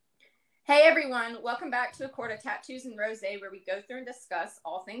Hey everyone, welcome back to A Court of Tattoos and Rosé, where we go through and discuss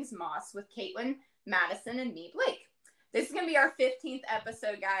all things Moss with Caitlin, Madison, and me, Blake. This is going to be our 15th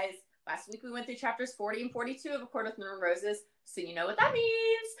episode, guys. Last week we went through chapters 40 and 42 of A Court of Thorns and Roses, so you know what that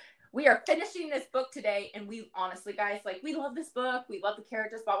means. We are finishing this book today, and we honestly, guys, we love this book. We love the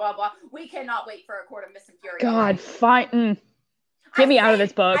characters, blah, blah, blah. We cannot wait for A Court of Mist and Fury. God, fine. Get me out of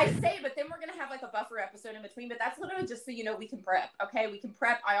this book. I say, but then we're going to have a buffer episode in between, but that's literally just so you know we can prep, okay? We can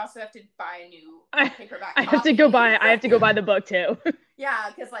prep. I also have to buy a new paperback copy. I have to go buy the book too. Yeah,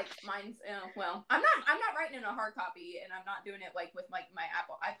 because mine's, I'm not writing in a hard copy, and I'm not doing it with my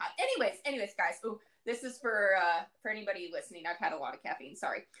Apple iPad. Anyways, guys, this is for anybody listening. I've had a lot of caffeine,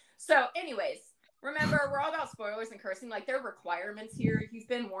 sorry. So anyways, remember, we're all about spoilers and cursing. There are requirements here. You've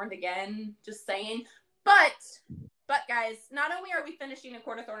been warned again, just saying. But guys, not only are we finishing A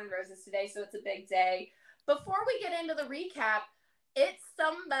Court of Thorns and Roses today, so it's a big day, before we get into the recap, it's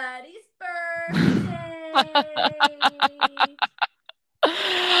somebody's birthday.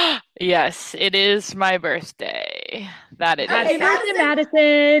 Yes, it is my birthday. Happy birthday,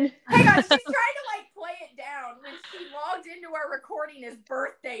 Madison. Hey guys, she's trying to play it down when she logged into our recording as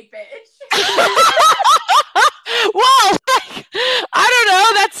birthday bitch. Well, I don't know.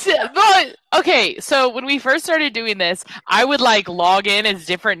 But okay. So when we first started doing this, I would log in as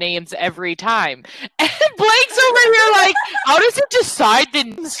different names every time. And Blake's over here how does it decide the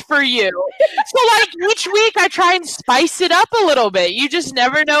names for you? So each week I try and spice it up a little bit. You just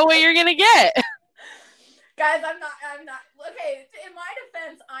never know what you're gonna get. Guys, I'm not. Okay, in my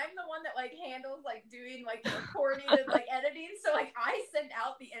defense, I'm the one that handles doing the recording and editing. So I send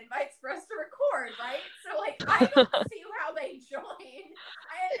out the invites for us to record, right? So I don't see how they join.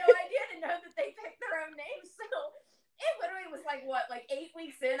 I had no idea to know that they picked their own names. So it literally was 8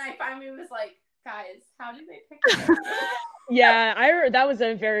 weeks in, I finally was guys, how do they pick their own names? Yeah, that was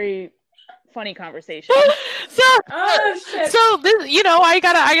a very funny conversation. So this, I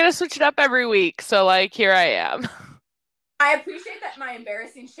gotta switch it up every week. So here I am. I appreciate that my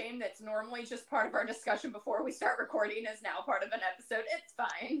embarrassing shame that's normally just part of our discussion before we start recording is now part of an episode. It's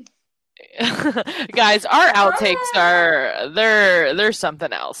fine. Guys, our outtakes they're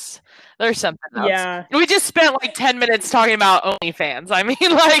something else. There's something else. Yeah. We just spent 10 minutes talking about OnlyFans. I mean,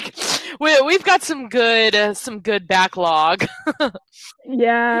 we've got some good backlog.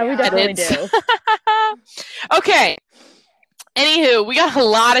 Yeah, we definitely do. Okay. Anywho, we got a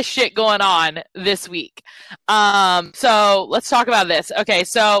lot of shit going on this week. So let's talk about this. Okay,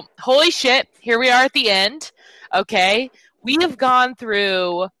 so holy shit, here we are at the end. Okay, we have gone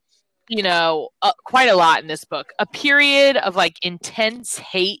through, quite a lot in this book. A period of intense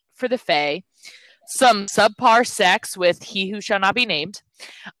hate for the Fae, some subpar sex with he who shall not be named,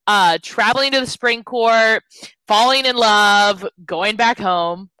 traveling to the spring court, falling in love, going back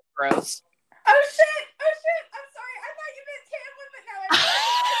home. Gross. Oh shit! I'm sorry. I thought you meant Tamlin, but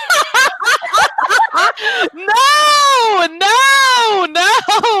No!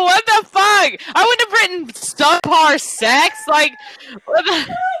 What the fuck? I wouldn't have written subpar sex. What the... No,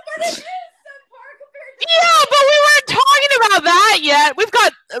 but it is subpar compared to... Yeah, but we weren't talking about that yet. We've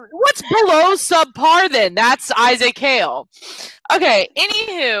got... What's below subpar then? That's Isaac Hale. Okay,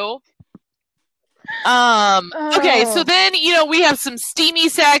 anywho... Okay, so then, we have some steamy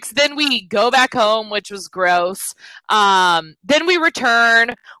sex, then we go back home, which was gross. Then we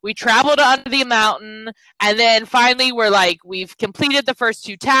return, we travel to under the mountain, and then finally we're we've completed the first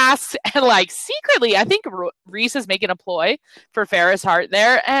 2 tasks, and secretly, I think Rhys is making a ploy for Feyre's heart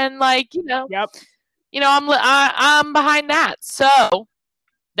there, and Yep. I'm behind that. So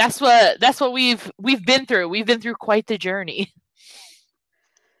that's what we've been through. We've been through quite the journey.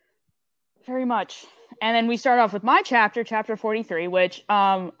 Very much. And then we start off with my chapter 43, which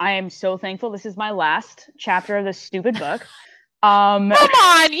I am so thankful this is my last chapter of this stupid book. Come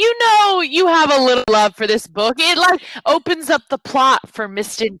on, you have a little love for this book. It opens up the plot for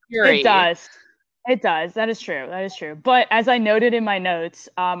Mist and Fury. It does. That is true. But as I noted in my notes,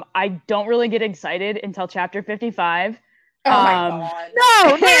 I don't really get excited until chapter 55. Oh my god.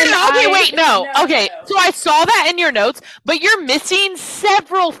 No. Okay, wait, no. Okay, so I saw that in your notes, but you're missing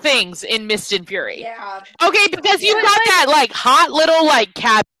several things in Mist and Fury. Yeah. Okay, because you've got that hot little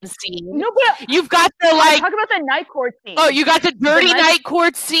cabin scene. No, but you've got the talk about the night court scene. Oh, you got the dirty night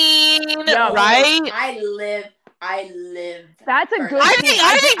court scene, right? I live. That's a good. I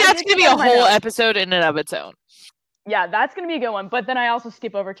think that's gonna be a whole episode in and of its own. Yeah, that's going to be a good one. But then I also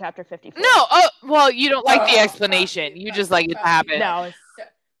skip over chapter 54. No, well, you don't like the explanation. You just like it to happen. No.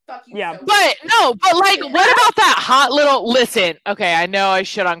 Yeah. But what about that hot little... Listen, okay, I know I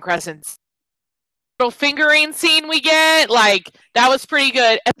shit on Crescent's little fingering scene we get, like, that was pretty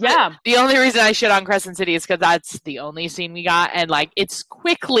good. Yeah. The only reason I shit on Crescent City is because that's the only scene we got, and like it's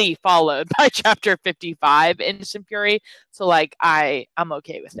quickly followed by chapter 55 in Instant Fury. So like I'm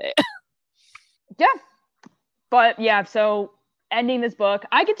okay with it. Yeah. But yeah, so ending this book,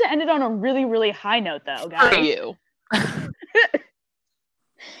 I get to end it on a really, really high note, though, guys. For you.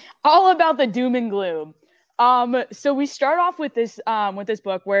 All about the doom and gloom. So we start off with this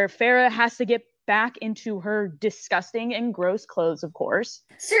book where Feyre has to get back into her disgusting and gross clothes, of course.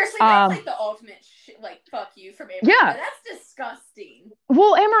 Seriously, that's like the ultimate like fuck you from Amarantha. Yeah. That's disgusting.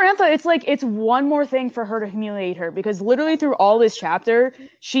 Well, Amarantha, it's like it's one more thing for her to humiliate her, because literally through all this chapter,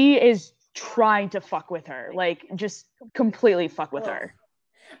 she is trying to fuck with her, like just completely fuck with her.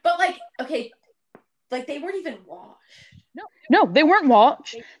 But like, okay, like they weren't even washed. No, they weren't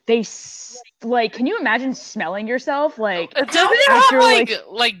washed. They like, can you imagine smelling yourself like? Doesn't it have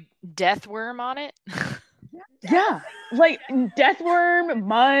like Deathworm on it? Yeah, like Deathworm,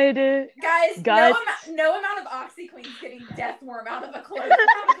 mud, guys. guts. No amount of OxyClean is getting Deathworm out of a clothing.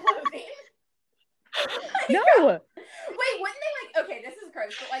 No. Wait, wouldn't they like? Okay, this is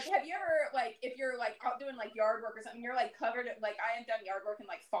gross. But like, have you ever like, if you're like out doing like yard work or something, you're like covered. Like I have done yard work and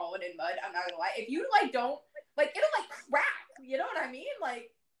like fallen in mud. I'm not gonna lie. If you like don't like, it'll like crack. You know what I mean?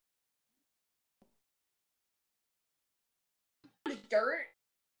 Like dirt.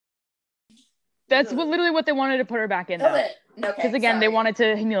 That's literally what they wanted to put her back in, though. Because again, they wanted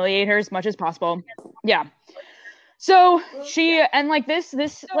to humiliate her as much as possible. Yeah. So and like this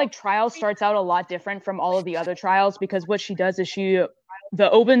like trial starts out a lot different from all of the other trials, because what she does is she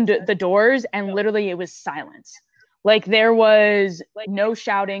opened the doors and literally it was silence. Like there was no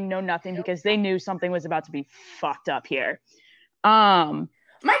shouting, no nothing, because they knew something was about to be fucked up here. My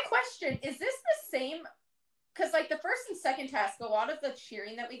question is this the same? Because like the first and second task, a lot of the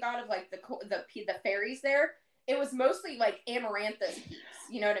cheering that we got of like the fairies there, it was mostly like Amarantha's peeps.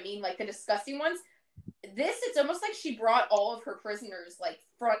 You know what I mean? Like the disgusting ones. This, it's almost like she brought all of her prisoners like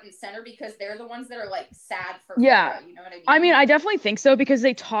front and center, because they're the ones that are like sad for Feyre, you know what I mean? I mean, I definitely think so, because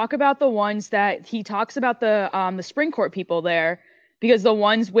they talk about the ones that he talks about the Spring Court people there, because the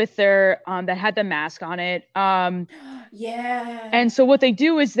ones with their that had the mask on it. Yeah. And so what they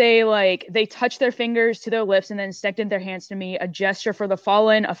do is they touch their fingers to their lips and then extend their hands to me, a gesture for the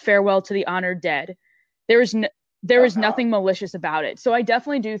fallen, a farewell to the honored dead. There is nothing malicious about it. So I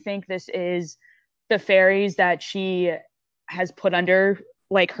definitely do think this is the fairies that she has put under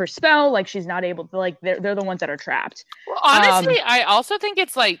like her spell. Like she's not able to, like they're the ones that are trapped. Well, honestly, I also think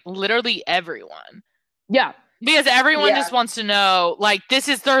it's like literally everyone. Yeah. Because everyone just wants to know, like, this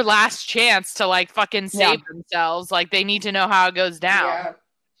is their last chance to, like, fucking save themselves. Like, they need to know how it goes down.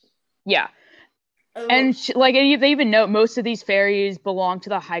 Yeah. And, they even note most of these fairies belong to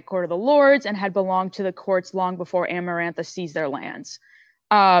the High Court of the Lords and had belonged to the courts long before Amarantha seized their lands.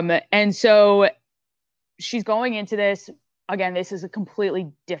 And so she's going into this, again, this is a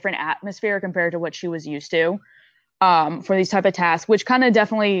completely different atmosphere compared to what she was used to for these type of tasks, which kind of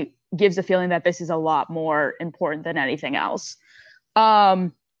definitely gives a feeling that this is a lot more important than anything else.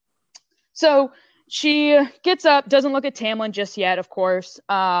 So she gets up, doesn't look at Tamlin just yet, of course.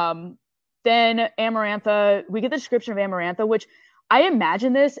 Then Amarantha, we get the description of Amarantha, which I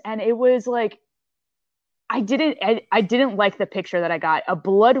imagine this, and it was like, I didn't like the picture that I got. A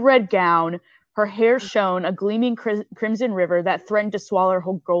blood red gown, her hair shone, a gleaming crimson river that threatened to swallow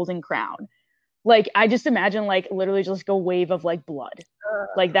her golden crown. Like, I just imagine, like, literally just a wave of, like, blood.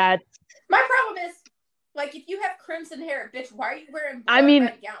 Like, that. My problem is, like, if you have crimson hair, bitch, why are you wearing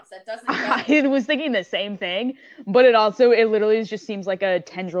red gowns? That doesn't I was thinking the same thing, but it literally just seems like a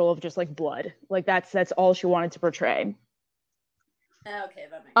tendril of just, like, blood. Like, that's all she wanted to portray. Okay,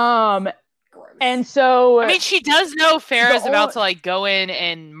 that makes sense. Gross. And so... I mean, she does know Feyre's about to, like, go in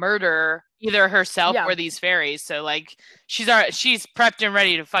and murder either herself or these fairies, so, like, she's prepped and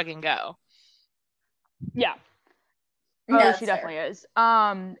ready to fucking go. Yeah. No, she definitely is.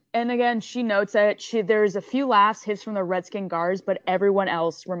 And again, she notes that there's a few last hits from the Redskin guards, but everyone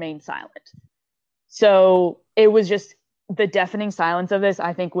else remained silent. So it was just the deafening silence of this,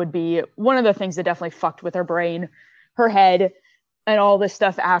 I think, would be one of the things that definitely fucked with her brain, her head, and all this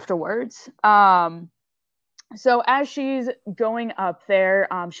stuff afterwards. So as she's going up there,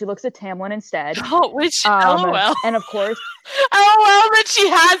 she looks at Tamlin instead. Oh, which LOL. And of course, LOL that she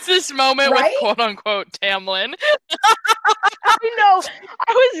has this moment with quote unquote Tamlin. I know.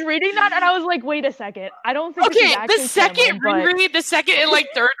 I was reading that and I was like, wait a second. I don't think this is actually the second Tamlin, reread, the second and like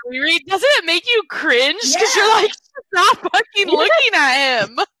third reread, doesn't it make you cringe? Because you're like, stop fucking looking at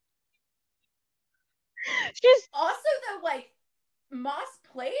him. She's also though, like, Moss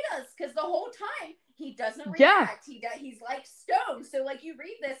played us because the whole time he doesn't Yeah. react. He's like stone. So like you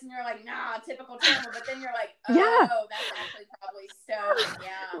read this and you're like, nah, typical Tamlin. But then you're like, oh, Yeah. that's actually probably stone.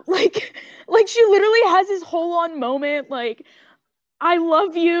 Yeah. Like she literally has this whole on moment. Like, I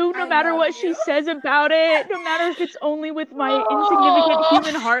love you, no matter what she says about it. No matter if it's only with my insignificant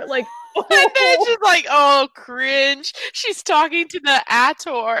human heart. Like, and then she's like, oh, cringe. She's talking to the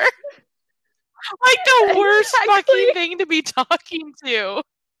ACOTAR. Like the worst fucking thing to be talking to.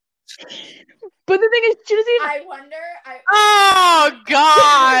 But the thing is, she doesn't even. I wonder. Oh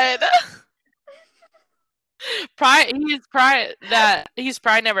God. He's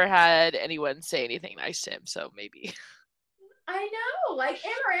probably never had anyone say anything nice to him, so maybe. I know, like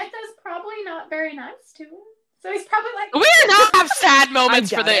Amarantha's probably not very nice to him, so he's probably like, we're not have sad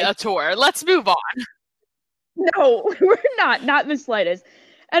moments for the ACOTAR. Let's move on. No, we're not in the slightest.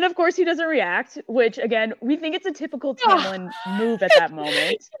 And of course, he doesn't react, which again, we think it's a typical Tamlin move at that moment.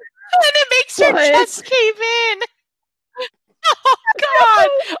 And it makes her chest cave in. Oh God,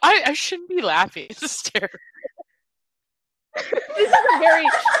 I shouldn't be laughing. This is terrible. This is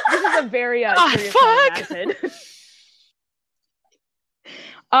a very serious acid.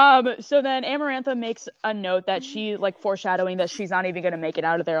 So then Amarantha makes a note that she like foreshadowing that she's not even gonna make it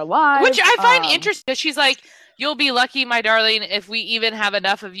out of there alive. Which I find interesting. She's like, you'll be lucky, my darling, if we even have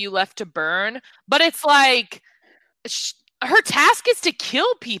enough of you left to burn. But it's like her task is to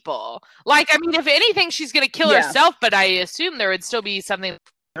kill people. Like, I mean, if anything, she's gonna kill herself, but I assume there would still be something to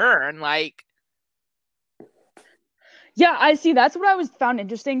burn, like. Yeah, I see. That's what I found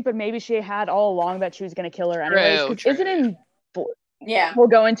interesting, but maybe she had all along that she was gonna kill her anyways. True. Isn't in yeah. We'll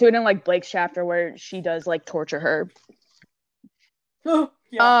go into it in like Blake's chapter where she does like torture her.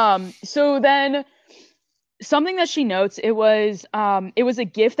 Yeah. So then something that she notes, it was a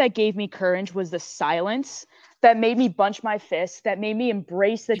gift that gave me courage was the silence that made me bunch my fists, that made me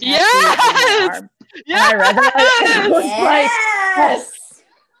embrace the tattoo on my arm. Yes! And I read that and I was Yes! like,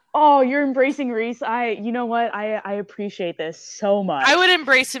 oh, you're embracing Rhys. You know what? I appreciate this so much. I would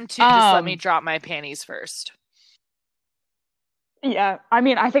embrace him too. Just let me drop my panties first. Yeah, I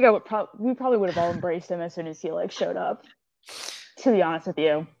mean, I think we probably would have all embraced him as soon as he like showed up. To be honest with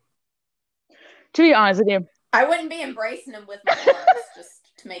you. I wouldn't be embracing him with my arms, just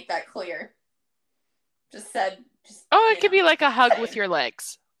to make that clear. It could be like a hug with your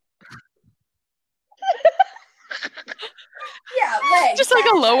legs. Yeah, legs. Just like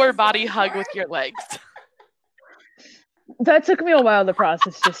a lower body hug with your legs. That took me a while to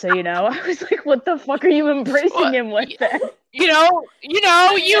process, just so you know. I was like, what the fuck are you embracing him with then? You embrace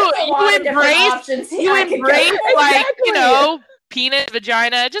like, penis,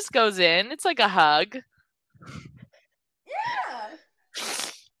 vagina, it just goes in. It's like a hug. Yeah,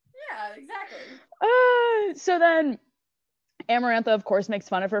 exactly. So then Amarantha, of course, makes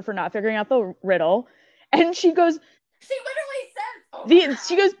fun of her for not figuring out the riddle. And she goes, she literally says,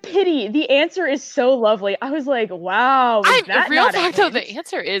 she goes, pity. The answer is so lovely. I was like, wow. The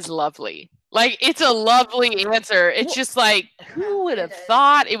answer is lovely. Like, it's a lovely answer. It's just like, who would have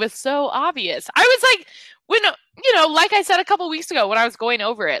thought? It was so obvious. I was like, like I said a couple weeks ago when I was going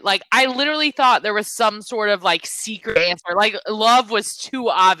over it, like, I literally thought there was some sort of, like, secret answer. Like, love was too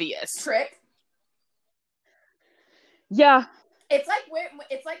obvious. Trick. Yeah. It's like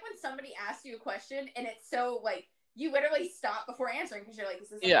when somebody asks you a question and it's so, like, you literally stop before answering because you're like, is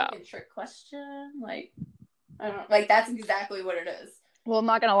this a fucking trick question? Like, I don't know. Like, that's exactly what it is. Well, I'm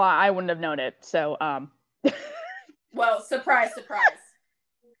not gonna lie, I wouldn't have known it. So, well, surprise.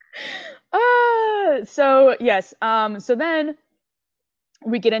 So yes. So then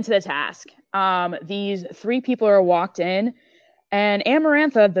we get into the task. These 3 people are walked in, and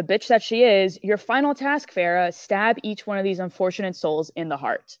Amarantha, the bitch that she is, your final task, Feyre, stab each one of these unfortunate souls in the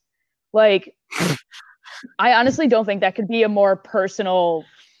heart. Like, I honestly don't think that could be a more personal,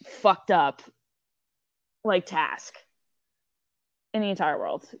 fucked up, like, task in the entire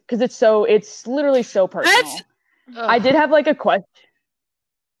world, because it's literally so personal. I did have like a question.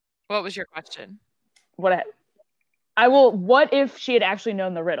 What was your question? What if she had actually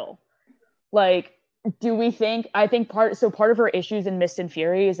known the riddle? Like, do we think? I think part of her issues in Mist and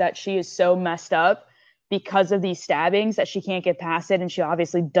Fury is that she is so messed up because of these stabbings that she can't get past it, and she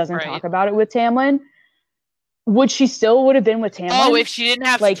obviously doesn't talk about it with Tamlin. Would she still would have been with Tamlin? Oh, if she didn't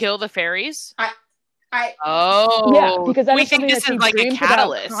have to kill the fairies? Yeah, because we think this is like a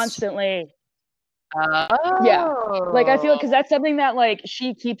catalyst constantly. Yeah, like I feel because that's something that like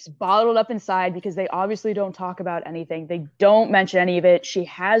she keeps bottled up inside because they obviously don't talk about anything. They don't mention any of it. She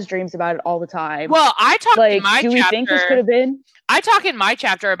has dreams about it all the time. Well, I talk in my chapter. Do we think this could have been? I talk in my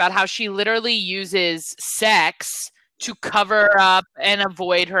chapter about how she literally uses sex to cover up and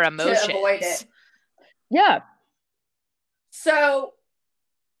avoid her emotions. To avoid it. Yeah. So,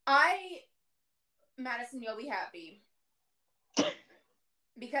 Madison, you'll be happy.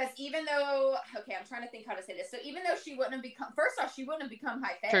 Because even though, okay, I'm trying to think how to say this. So even though she wouldn't have become, first off, she wouldn't have become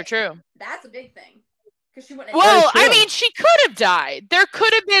High Fae. True. That's a big thing. Because she wouldn't have Well, I mean, she could have died. There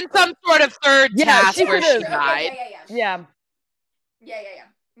could have been some sort of third task where she died. Yeah.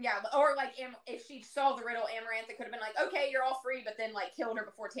 Yeah, or like if she saw the riddle, Amarantha could have been like, okay, you're all free, but then like killed her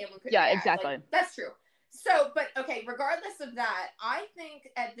before Tamlin could react. Exactly. Like, that's true. So, but okay, regardless of that, I think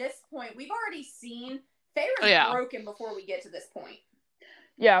at this point, we've already seen Feyre's broken before we get to this point.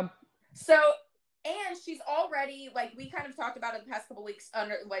 Yeah. So, and she's already, like, we kind of talked about it the past couple weeks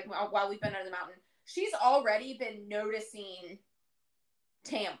while we've been under the mountain. She's already been noticing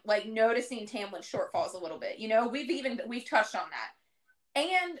Tamlin's shortfalls a little bit. You know, we've touched on that.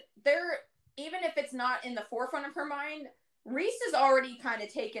 And even if it's not in the forefront of her mind, Rhys has already kind of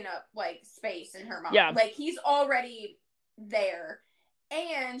taken up, like, space in her mind. Yeah. Like, he's already there.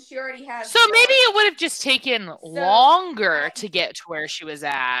 And she already has... So maybe it would have just taken longer to get to where she was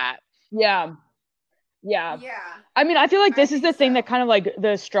at. Yeah. Yeah. I mean, I feel like this is the thing that kind of like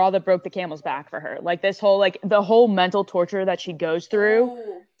the straw that broke the camel's back for her. Like this whole, like the whole mental torture that she goes through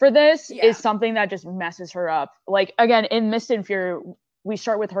for this is something that just messes her up. Like, again, in Mist and Fury, we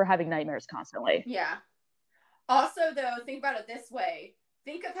start with her having nightmares constantly. Yeah. Also, though, think about it this way.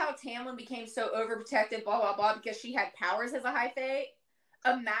 Think of how Tamlin became so overprotective, blah, blah, blah, because she had powers as a High Fae.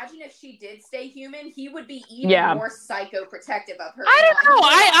 Imagine if she did stay human, he would be even more psychoprotective of her. I don't know.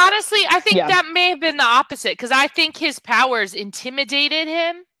 I think that may have been the opposite, because I think his powers intimidated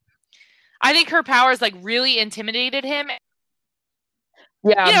him. I think her powers, like, really intimidated him.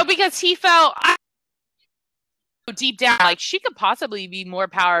 Yeah. You know, because he felt deep down like she could possibly be more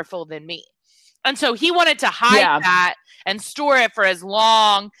powerful than me. And so he wanted to hide that and store it for as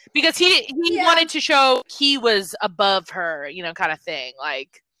long, because he wanted to show he was above her, you know, kind of thing.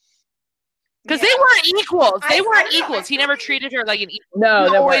 Like, because they weren't equals. They weren't equals. He never treated her like an equal. No,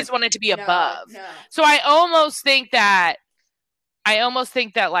 he always wanted to be above. No. So I almost think that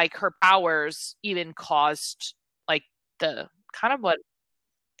like her powers even caused like the kind of what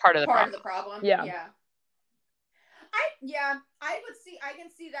part of the problem. Yeah. I can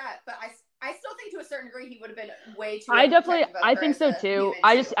see that, but I still think to a certain degree he would have been way too. I think so too.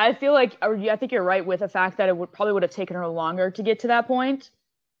 I feel like, I think you're right with the fact that it probably would have taken her longer to get to that point.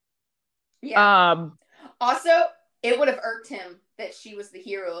 Yeah. Also, it would have irked him that she was the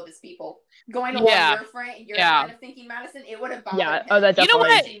hero of his people. Going along your line of thinking, Madison, it would have bothered him. Oh, that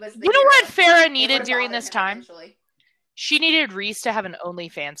definitely. You know what Feyre needed during this time? Eventually. She needed Rhys to have an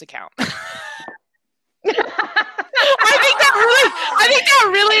OnlyFans account. I think that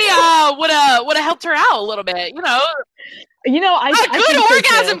really would have helped her out a little bit, you know. A good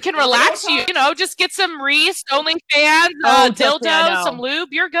orgasm can relax you. You know, just get some Rhys, OnlyFans, dildo, some lube,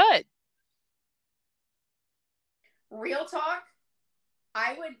 you're good. Real talk,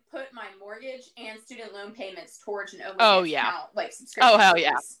 I would put my mortgage and student loan payments towards an OnlyFans account, like subscription. Oh hell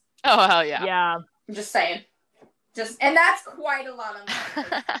yeah! Oh hell yeah! Yeah. I'm just saying. And that's quite a lot of money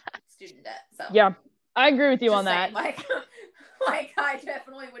for student debt. So yeah. I agree with you on that. Like I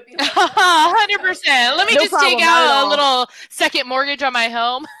definitely would be. 100%. Let me just take out a little second mortgage on my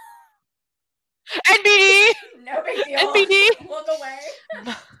home. NBD. No big deal. NBD. Look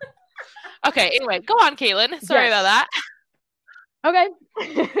away. Okay. Anyway, go on, Caitlin. Sorry about that. Okay.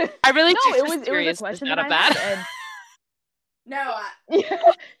 I really it was a question that I had. No.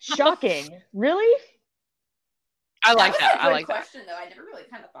 Shocking. Really? I like that. I like that. Question though. I never really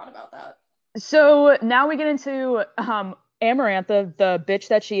kind of thought about that. So now we get into Amarantha, the bitch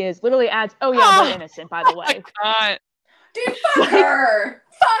that she is, literally adds, we're innocent, by the way. God. Dude, fuck her.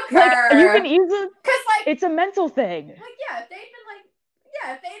 Fuck her. Like, you can easily, because like it's a mental thing. Like, if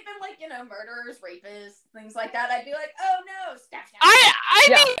they'd been like, you know, murderers, rapists, things like that, I'd be like, oh no, snap. I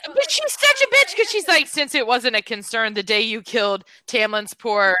mean, but she's such a bitch because she's like, since it wasn't a concern the day you killed Tamlin's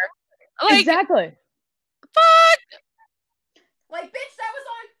poor, like, exactly. Fuck. Like, bitch, that was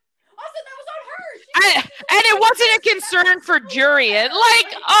on her. And it wasn't a concern for Jurian.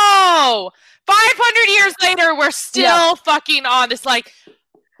 Like, 500 years later, we're still fucking on this. Like,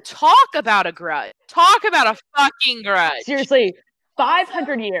 talk about a grudge. Talk about a fucking grudge. Seriously,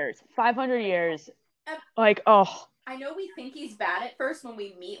 500 years. 500 years. Like, I know we think he's bad at first when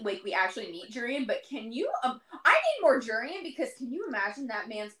we meet, like, we actually meet Jurian, but can you, I need more Jurian, because can you imagine that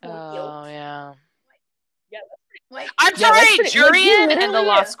man's guilt? Oh, yeah. Like, I'm sorry, Jurian and the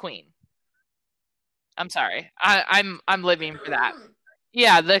Lost Queen. I'm sorry. I'm living for that.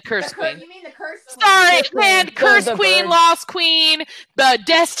 Yeah, the Curse Queen. You mean the Curse Sorry, Queen? man. Curse the Queen, bird. Lost Queen, the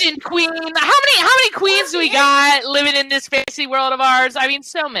Destined Queen. How many queens do we got living in this fantasy world of ours? I mean,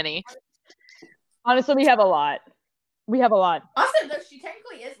 so many. Honestly, we have a lot. Also, though, she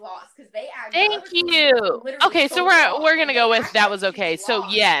technically is lost because they add. Thank you. Okay, so we're gonna go with that was okay. So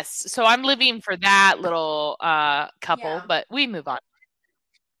yes, so I'm living for that little couple, but we move on.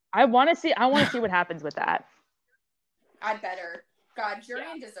 I want to see what happens with that. I better. God,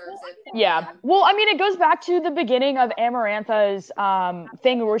 Jurian deserves it. Yeah. Well, I mean, it goes back to the beginning of Amarantha's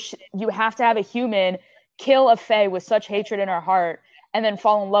thing where you have to have a human kill a Fae with such hatred in her heart and then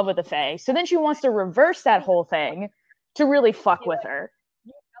fall in love with the Fae. So then she wants to reverse that whole thing to really fuck with her.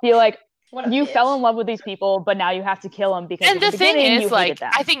 Be like, you fell in love with these people, but now you have to kill them because and the thing is, like,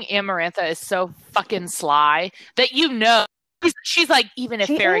 I think Amarantha is so fucking sly that she's like, even if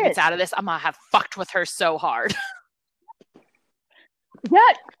Feyre gets out of this, I'm gonna have fucked with her so hard. Yeah.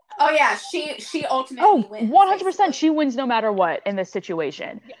 Oh yeah, she ultimately wins. 100%. She wins no matter what in this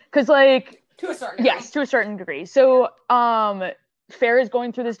situation. Because like to a certain degree. Yes, to a certain degree. So Feyre is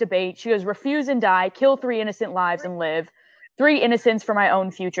going through this debate. She goes, refuse and die, kill 3 innocent lives and live. 3 innocents for my own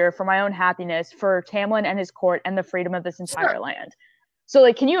future, for my own happiness, for Tamlin and his court, and the freedom of this entire land. So,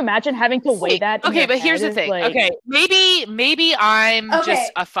 like, can you imagine having to weigh that? Okay, but here's the thing. Like, okay, maybe I'm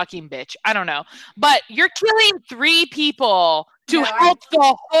just a fucking bitch. I don't know. But you're killing 3 people to help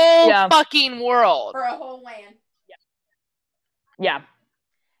the whole fucking world. For a whole land. Yeah.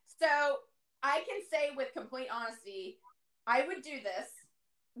 So, I can say with complete honesty, I would do this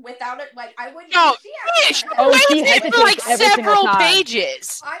without it. Like, I wouldn't. No, she hesitates for like several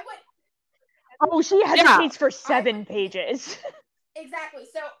pages. I would. She hesitates for 7 pages. Exactly.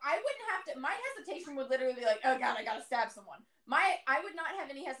 So I wouldn't have to. My hesitation would literally be like, "Oh God, I gotta stab someone." I would not have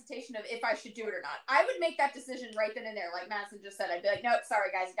any hesitation of if I should do it or not. I would make that decision right then and there, like Madison just said. I'd be like, "Nope, sorry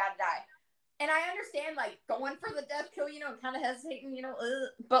guys, you gotta die." And I understand like going for the death kill, kind of hesitating,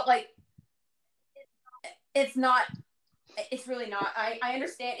 but like, it's not. It's really not. I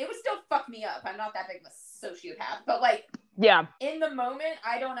understand. It would still fuck me up. I'm not that big of a sociopath, but like, yeah. In the moment,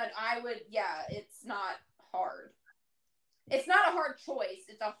 I would. Yeah, it's not hard. It's not a hard choice.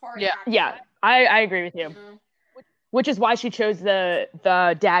 It's a hard action. Yeah, I agree with you. Mm-hmm. Which is why she chose the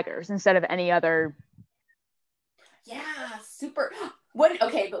daggers instead of any other. Yeah, super. But wouldn't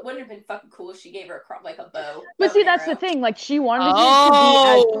it have been fucking cool if she gave her a bow? But see, that's the thing. Like, she wanted it to be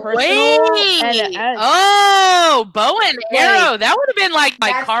as personal. And bow and arrow. That would have been like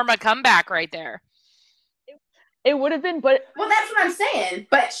my karma comeback right there. It would have been, but... Well, that's what I'm saying.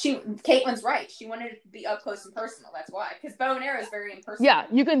 But Caitlin's right. She wanted it to be up close and personal. That's why. Because bow and arrow is very impersonal. Yeah,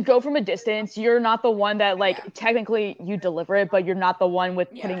 you can go from a distance. You're not the one that, technically you deliver it, but you're not the one with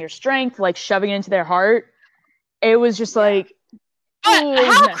putting your strength, shoving it into their heart. It was just like... But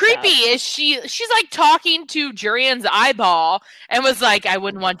how creepy is she? She's talking to Jurian's eyeball and was like, I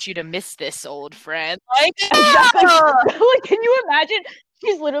wouldn't want you to miss this, old friend. Exactly. Can you imagine?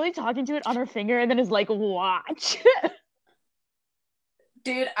 She's literally talking to it on her finger and then is like, watch.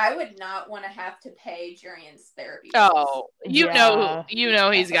 Dude, I would not want to have to pay Jurian's therapy. Oh, you know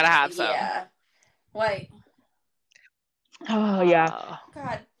he's got to have some. Yeah. Oh, yeah.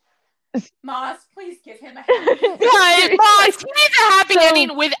 God. Moss, please give him a happy ending. Moss, he needs a happy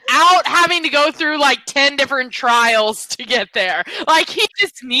ending without having to go through 10 different trials to get there. He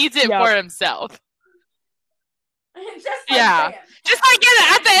just needs it for himself. Just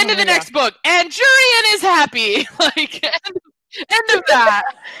at the end of the next book, and Jurian is happy. End of that.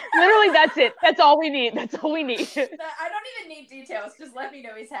 Literally, that's it. That's all we need. I don't even need details. Just let me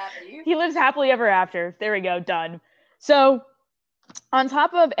know he's happy. He lives happily ever after. There we go. Done. So, on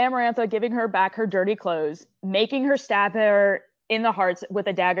top of Amarantha giving her back her dirty clothes, making her stab her in the hearts with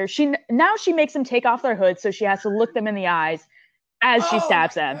a dagger, she makes them take off their hoods, so she has to look them in the eyes as she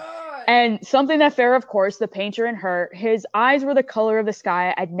stabs them. God. And something that Feyre, of course, the painter in her, his eyes were the color of the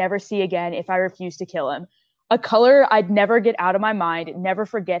sky I'd never see again if I refused to kill him. A color I'd never get out of my mind, never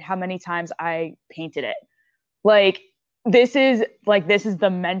forget how many times I painted it. This is the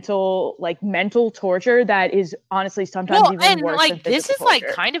mental torture that is honestly sometimes even worse than physical this is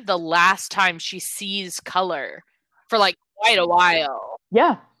torture. Kind of the last time she sees color for quite a while.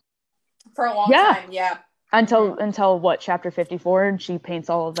 Yeah. For a long time, yeah. Until what, chapter 54, and she paints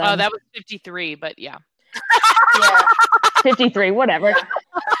all of them. Oh, that was 53, but yeah. Yeah. 53, whatever. Yeah.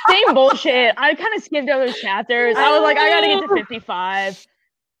 Same bullshit. I kind of skimmed over those chapters. I was like, I gotta get to 55.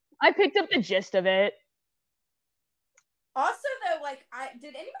 I picked up the gist of it. Also, though,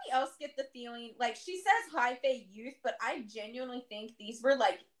 did anybody else get the feeling, she says High Fae youth, but I genuinely think these were,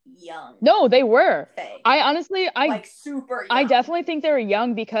 young. No, they were. Fae. I honestly, like super young. I definitely think they were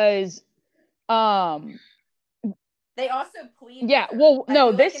young because, they also plead. Yeah, with her. well, I no,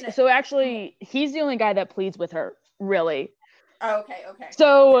 feel this, like in a- so actually, he's the only guy that pleads with her, really. Oh, okay.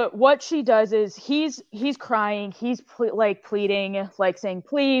 So what she does is he's crying, he's pleading, like saying,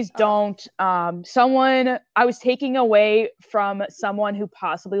 please don't. Someone, I was taking away from someone who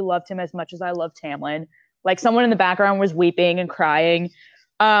possibly loved him as much as I love Tamlin. Like someone in the background was weeping and crying.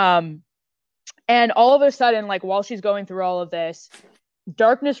 And all of a sudden, like while she's going through all of this,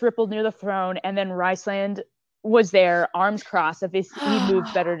 darkness rippled near the throne, and then Rhysland was there, arms crossed, if he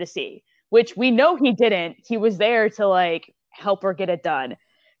moved better to see. Which we know he didn't. He was there to like help her get it done.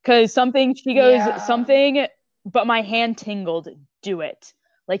 Because something, she goes, something, but my hand tingled, do it.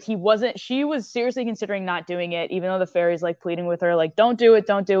 Like she was seriously considering not doing it, even though the fairy's like pleading with her, like, don't do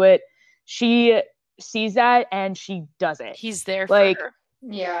it. She sees that and she does it. He's there like, for her.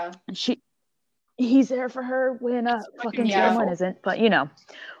 Yeah. He's there for her when fucking Tamlin isn't, but you know.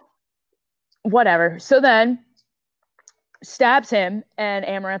 Whatever. So then stabs him, and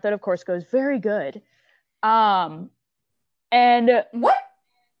Amarantha, of course, goes, very good. And what?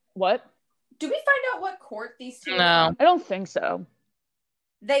 Do we find out what court these two are from? I don't think so.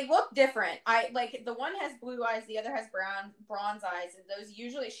 They look different. I like the one has blue eyes, the other has bronze eyes, and those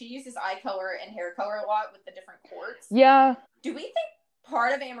usually she uses eye color and hair color a lot with the different courts. Yeah. Do we think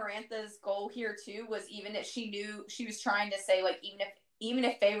part of Amarantha's goal here too was even that she knew she was trying to say like even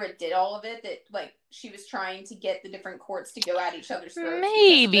if Feyre did all of it, that like she was trying to get the different courts to go at each other's throats?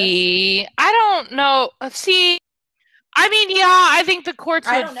 Maybe. I don't know. See, I mean, yeah, I think the courts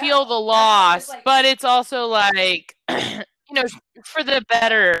would feel the loss, like, but it's also like, you know, for the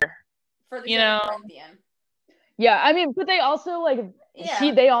better. For the you know. Yeah, I mean, but they also like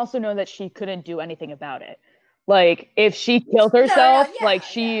they also know that she couldn't do anything about it. Like, if she killed herself,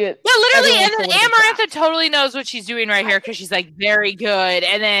 she... Yeah, literally, and then Amarantha totally knows what she's doing right here, because she's, like, very good,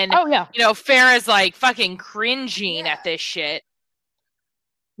 and then, you know, Feyre's, like, fucking cringing at this shit.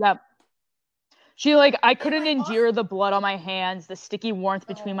 Yep. She, like, I couldn't endure the blood on my hands, the sticky warmth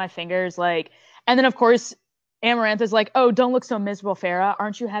between my fingers, like... And then, of course, Amarantha's like, oh, don't look so miserable, Feyre.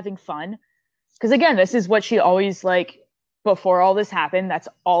 Aren't you having fun? Because, again, this is what she always, like... Before all this happened, that's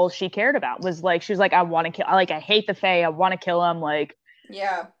all she cared about, was like, she was like, I want to kill, like, I hate the Fae, I want to kill him, like.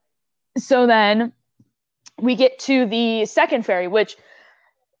 Yeah. So then we get to the second fairy, which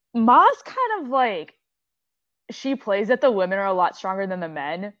Ma's kind of like, she plays that the women are a lot stronger than the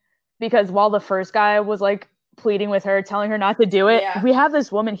men, because while the first guy was like pleading with her, telling her not to do it, we have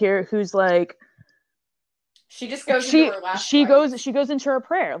this woman here who's like, she just goes into her last she goes into her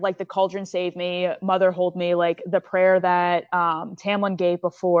prayer, like the cauldron save me, mother hold me, like the prayer that Tamlin gave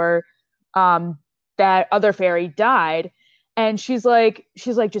before that other fairy died. And she's like,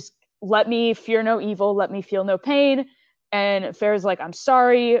 just let me fear no evil, let me feel no pain. And Feyre's like, I'm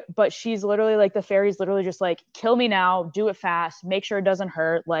sorry, but she's literally like, the fairy's literally just like, kill me now, do it fast, make sure it doesn't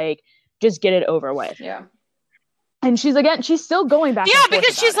hurt, like just get it over with. Yeah. And she's still going back. Yeah,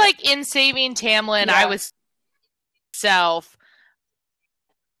 because she's like, in saving Tamlin, I was self.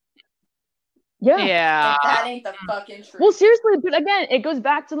 Yeah. That ain't the fucking truth. Well, seriously, but again, it goes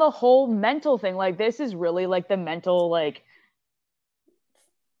back to the whole mental thing. Like, this is really like the mental, like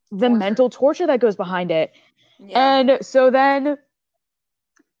the mental torture that goes behind it. Yeah. And so then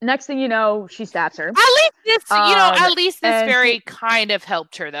next thing you know, she stabs her. At least this fairy kind of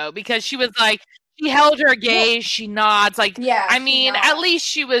helped her though, because she was like, she held her gaze, she nods, like, I mean, at least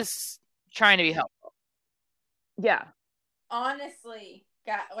she was trying to be helpful. Yeah. Honestly,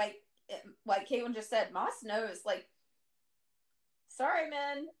 like Caitlin just said, Moss knows, like, sorry,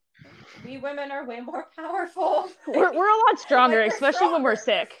 men. We women are way more powerful. We're a lot stronger, like, especially when we're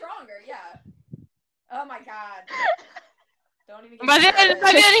sick. We're stronger, yeah. Oh my god. Don't even but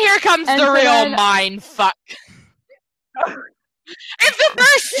then here comes the real mind fuck. If the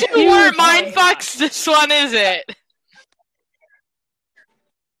first two weren't mind fucks, this one is it.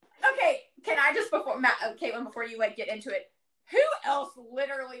 Okay, can I just Caitlin, before you like get into it, who else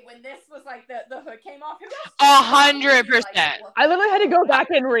literally, when this was like the hood came off, who else? 100%. I literally had to go back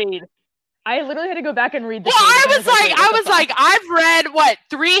and read. The I was like, I've read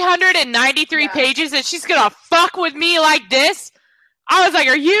 393 pages, and she's gonna fuck with me like this. I was like,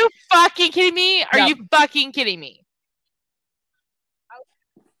 are you fucking kidding me? Are you fucking kidding me?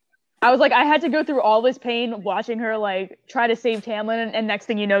 I was like, I had to go through all this pain watching her like try to save Tamlin, and next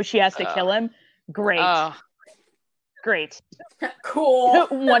thing you know, she has to kill him. Great. Great. Cool.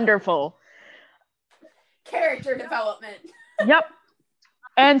 Wonderful. Character development. Yep.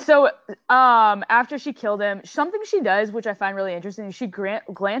 And so, after she killed him, something she does, which I find really interesting, is she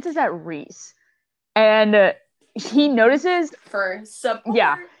glances at Rhys, and he notices for support.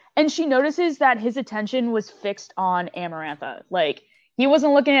 Yeah, and she notices that his attention was fixed on Amarantha. Like, he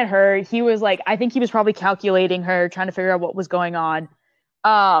wasn't looking at her. He was like, I think he was probably calculating her, trying to figure out what was going on.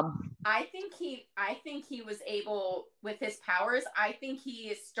 I think he was able, with his powers, I think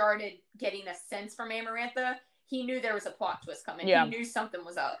he started getting a sense from Amarantha. He knew there was a plot twist coming. Yeah. He knew something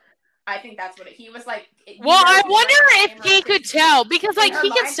was up. I think that's what he was like. Well, I wonder if he could tell, because like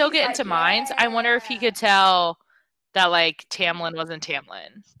he could still get into minds. I wonder if he could tell that like Tamlin wasn't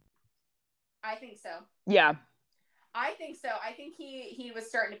Tamlin. I think so. Yeah. I think so. I think he was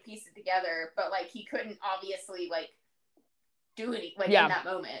starting to piece it together, but like he couldn't obviously like do anything in that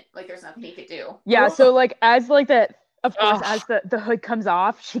moment. Like there's nothing he could do. Yeah, so like as like of course as the hood comes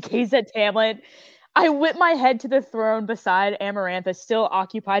off, she gazes at Tamlin. I whip my head to the throne beside Amarantha, still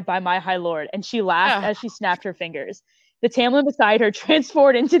occupied by my high lord, and she laughed as she snapped her fingers. The Tamlin beside her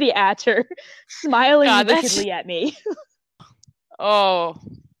transformed into the Atcher, smiling wickedly at me. Oh,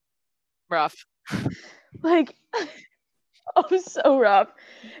 rough. Like, oh, so rough.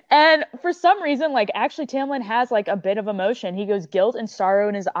 And for some reason, like, actually Tamlin has like a bit of emotion. He goes guilt and sorrow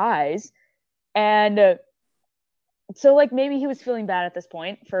in his eyes. And so like maybe he was feeling bad at this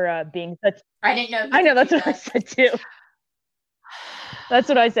point for being such. I didn't know. I know, that's what I said too. That's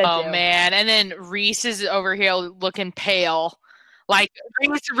what I said too. Oh man, and then Rhys is over here looking pale. Like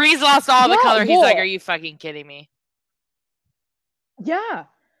Rhys lost all the color. He's like, "Are you fucking kidding me?" Yeah.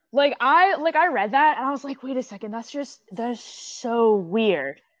 Like I read that and I was like, wait a second, that's so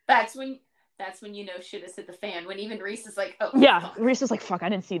weird. That's when you know shit has hit the fan. When even Rhys is like, oh yeah, fuck. Rhys is like, fuck, I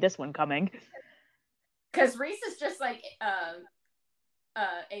didn't see this one coming. Because Rhys is just like Aileen,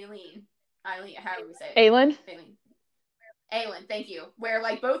 how do we say it? Aelin, thank you. Where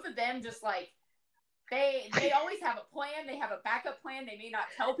like both of them just like they always have a plan. They have a backup plan. They may not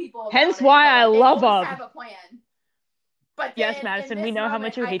tell people about hence why I love them. They have a plan. But yes, Madison, we know how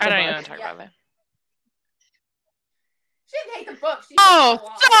much you hate the book. I don't even want to talk about that. She didn't hate the book. So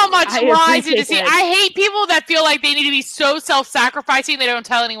much lies you to see. I hate people that feel like they need to be so self-sacrificing they don't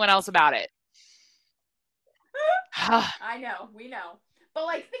tell anyone else about it. I know, we know. But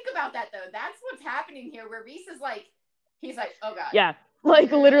like, think about that though. That's what's happening here. Where Rhys is like, he's like, oh god. Yeah,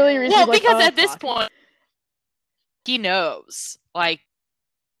 like literally. Rhys well, is like, because at this point, he knows. Like,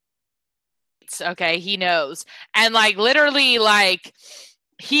 okay, he knows, and like literally, like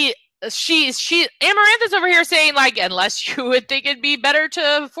Amarantha's over here saying like, unless you would think it'd be better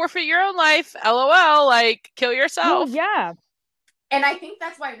to forfeit your own life, LOL, like kill yourself. Well, yeah. And I think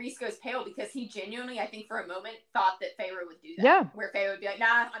that's why Rhys goes pale, because he genuinely, I think for a moment, thought that Feyre would do that. Yeah. Where Feyre would be like,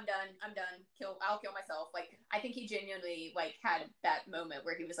 nah, I'm done. I'll kill myself. Like, I think he genuinely, like, had that moment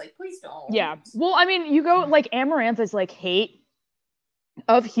where he was like, please don't. Yeah. Well, I mean, you go, like, Amarantha's, like, hate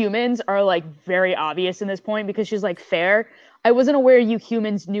of humans are, like, very obvious in this point, because she's like, Feyre, I wasn't aware you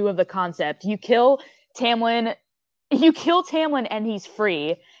humans knew of the concept. You kill Tamlin and he's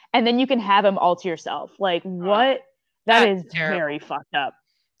free, and then you can have him all to yourself. Like, what? That is terrible. Very fucked up.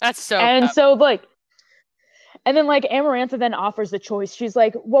 That's so and tough. So like, and then like Amarantha then offers the choice. She's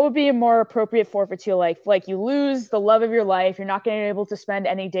like, what would be a more appropriate forfeit to your life? Like, you lose the love of your life, you're not going to be able to spend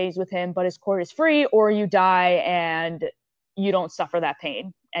any days with him, but his court is free, or you die and you don't suffer that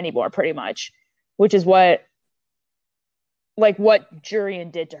pain anymore, pretty much. Which is what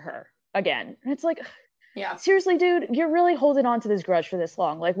Jurian did to her again. And it's like, yeah, seriously, dude, you're really holding on to this grudge for this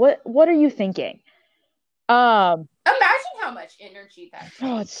long. Like, what are you thinking? Imagine how much energy that takes.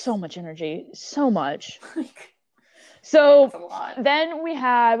 Oh, it's so much energy. So much. So then we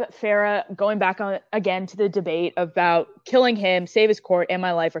have Feyre going back on again to the debate about killing him, save his court and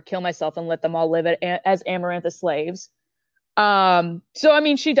my life, or kill myself and let them all live as Amarantha slaves. So I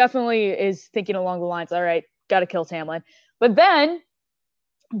mean, she definitely is thinking along the lines, all right, gotta kill Tamlin. But then,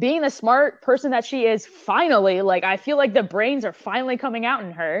 being the smart person that she is, finally, like, I feel like the brains are finally coming out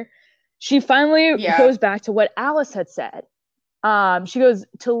in her. She finally goes back to what Alice had said. She goes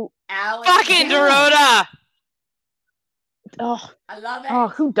to Alice. Fucking Dorota. Oh, I love it. Oh,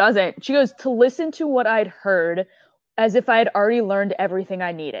 who doesn't? She goes to listen to what I'd heard, as if I had already learned everything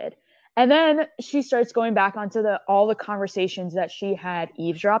I needed. And then she starts going back onto all the conversations that she had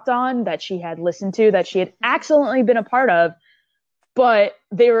eavesdropped on, that she had listened to, that she had accidentally been a part of, but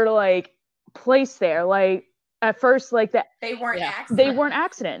they were like placed there. Like at first, like that they weren't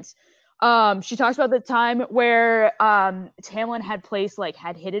accidents. She talks about the time where Tamlin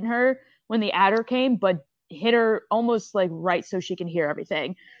had hidden her when the adder came, but hit her almost like right so she can hear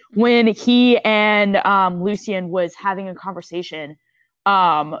everything. When he and Lucian was having a conversation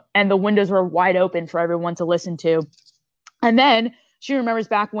And the windows were wide open for everyone to listen to. And then she remembers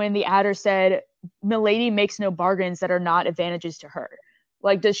back when the adder said, "Milady makes no bargains that are not advantages to her."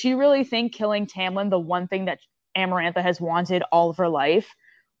 Like, does she really think killing Tamlin, the one thing that Amarantha has wanted all of her life,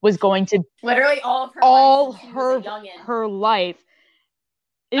 was going to literally all of her her life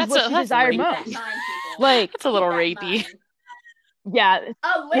is what she desired most? Like, that's a little rapey. Yeah,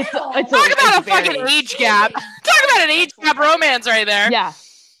 a little. Talk about a fucking age gap. Talk about an age gap romance right there. Yeah.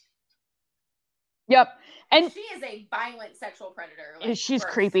 Yep. And she is a violent sexual predator. Like, she's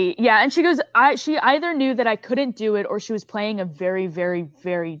creepy. Yeah. And she goes, she either knew that I couldn't do it, or she was playing a very, very,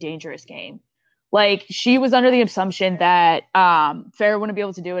 very dangerous game. Like, she was under the assumption that Feyre wouldn't be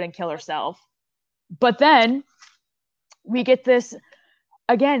able to do it and kill herself. But then we get this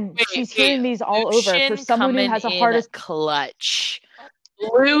again. She's hearing these all over for someone who has a heart of clutch.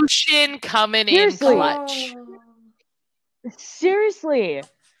 Lucian coming in clutch. Seriously.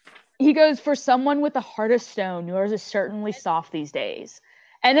 He goes, "For someone with a heart of stone, yours is certainly soft these days."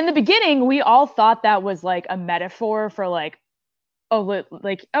 And in the beginning, we all thought that was like a metaphor for like, oh,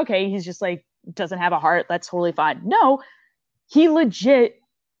 like, okay, he's just like, doesn't have a heart. That's totally fine. No, he legit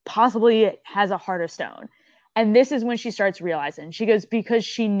possibly has a heart of stone. And this is when she starts realizing. She goes, "Because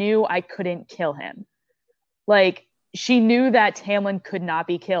she knew I couldn't kill him." Like, she knew that Tamlin could not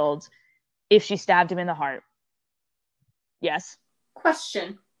be killed if she stabbed him in the heart. Yes?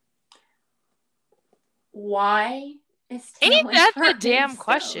 Question. Why is Tamlin ain't that the damn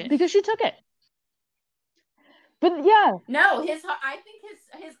question? Because she took it. But yeah. No, I think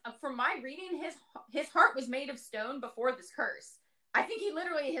his from my reading, his heart was made of stone before this curse. I think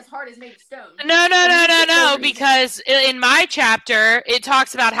his heart is made of stone. No, because in my chapter, it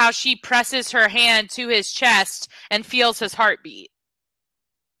talks about how she presses her hand to his chest and feels his heartbeat.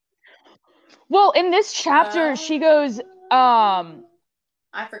 Well, in this chapter, she goes,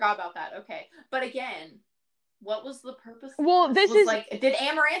 I forgot about that. Okay. But again, what was the purpose? Well, this is like, did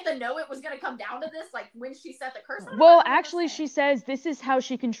Amarantha know it was going to come down to this? Like, when she set the curse on? Well, actually, she says this is how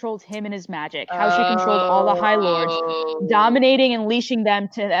she controlled him and his magic. How she controlled all the High Lords, dominating and leashing them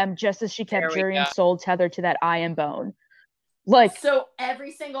to them, just as she kept Jurian's soul tethered to that eye and bone. Like, so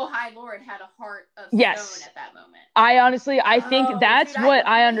every single High Lord had a heart of stone at that moment. I think that's what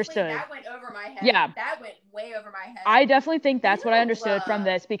I understood. That went over my head. Yeah. That went way over my head. I definitely think that's what I understood from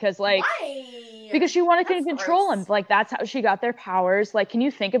this, because like, why? Because she wanted to control him. Like, that's how she got their powers. Like, can you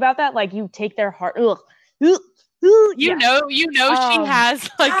think about that? Like, you take their heart. You know, she has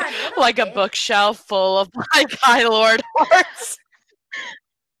like a bookshelf full of like High Lord hearts.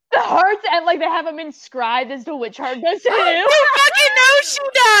 The hearts, and like they have them inscribed as to which heart goes to who. You fucking know she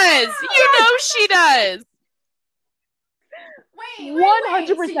does. You know she does. Wait, 100%.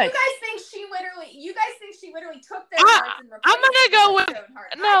 So you guys think she literally took their hearts and replaced I'm gonna go with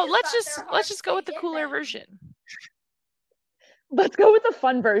hearts. no. Let's just go with the cooler version. Let's go with the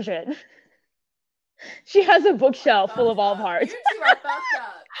fun version. She has a bookshelf full of all hearts. You two are fucked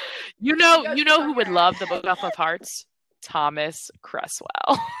up. You know who would love the bookshelf of hearts? Thomas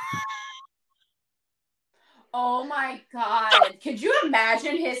Cresswell. Oh my god. Could you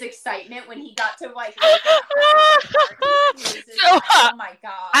imagine his excitement when he got to like oh my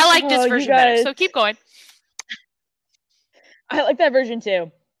god. I like this version better, so keep going. I like that version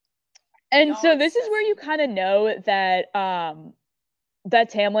too. And so this is where you kind of know that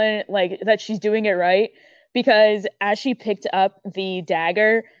that Tamlin, like, that she's doing it right, because as she picked up the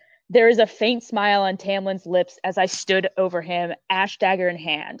dagger, there is a faint smile on Tamlin's lips as I stood over him, ash dagger in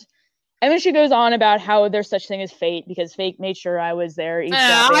hand. And then she goes on about how there's such thing as fate, because fate made sure I was there.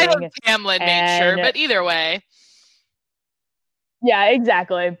 I know Tamlin made sure, but either way. Yeah,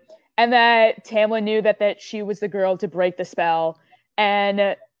 exactly. And that Tamlin knew that she was the girl to break the spell.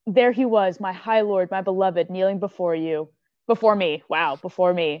 And there he was, my High Lord, my beloved, kneeling before you. Before me. Wow,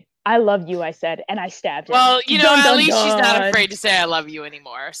 before me. "I love you," I said, and I stabbed him. Well, at least she's not afraid to say "I love you"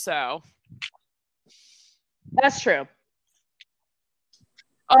 anymore, so. That's true.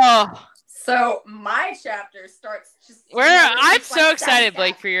 Oh. So my chapter starts just. I'm so excited,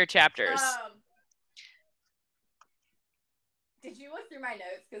 Blake, for your chapters. Did you look through my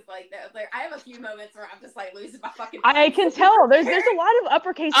notes? Because like I have a few moments where I'm just like losing my fucking mind. I can tell. There's a lot of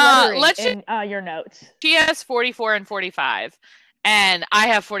uppercase lettering in your notes. She has 44 and 45, and I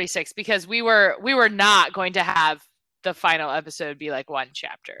have 46, because we were not going to have the final episode be like one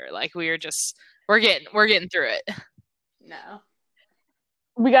chapter. Like, we're getting through it. No.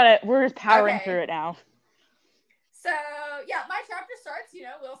 We're just powering through it now. So yeah, my chapter starts,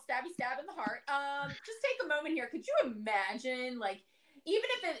 little stabby stab in the heart. Just take a moment here. Could you imagine, like,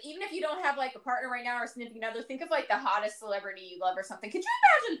 even if you don't have like a partner right now or a significant other, think of like the hottest celebrity you love or something. Could you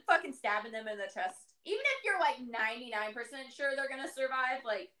imagine fucking stabbing them in the chest? Even if you're like 99% sure they're gonna survive,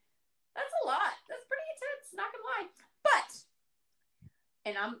 like that's a lot. That's pretty intense, not gonna lie. But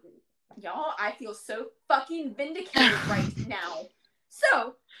I feel so fucking vindicated right now.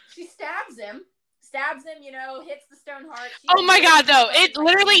 So she stabs him, hits the stone heart. Oh my god, though. It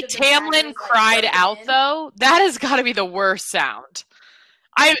literally, Tamlin cried out, though. That has got to be the worst sound.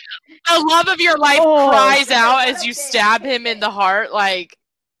 The love of your life cries out as you stab him in the heart, like.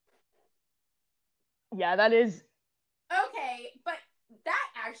 Yeah, that is. Okay, but that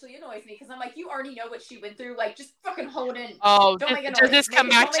actually annoys me because I'm like, you already know what she went through. Like, just fucking hold in. Oh, does this come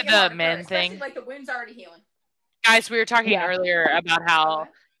back to the men thing? Like, the wound's already healing. Guys, we were talking earlier about how,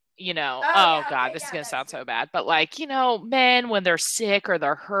 God, this is going to sound so bad. But, like, men, when they're sick or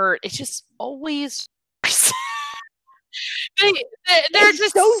they're hurt, it's just always... they're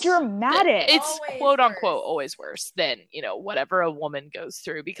just so dramatic. It's quote-unquote always worse than, whatever a woman goes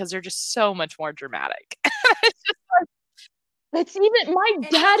through because they're just so much more dramatic. It's just like... It's even my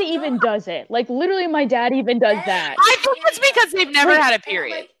dad even does it. Like literally, my dad even does that. I think it's because they've never had a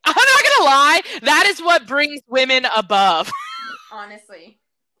period. Like, I'm not gonna lie. That is what brings women above. Honestly,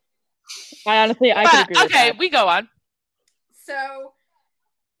 I could agree with that. Okay, we go on. So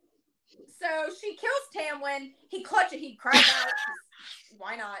she kills Tamlin. He clutches. He cries out.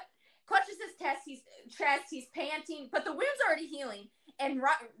 Why not? Clutches his chest. He's panting, but the wound's already healing. And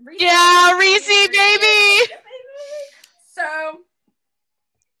Rhys, baby.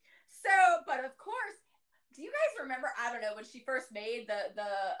 But of course, do you guys remember, I don't know, when she first made the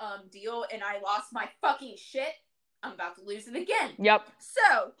deal and I lost my fucking shit? I'm about to lose it again. Yep.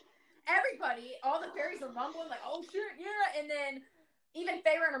 So, everybody, all the fairies are mumbling like, oh shit, yeah, and then even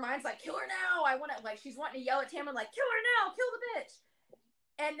Feyre in her mind's like, kill her now, she's wanting to yell at Tamlin like, kill her now, kill the bitch.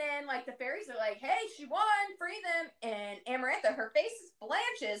 And then, like, the fairies are like, hey, she won, free them, and Amarantha, her face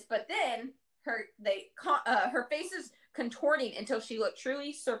blanches, but then her face is contorting until she looked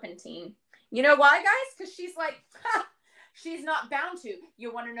truly serpentine. You know why, guys? Because she's like, she's not bound to.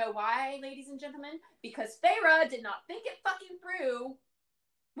 You want to know why, ladies and gentlemen? Because Feyre did not think it fucking through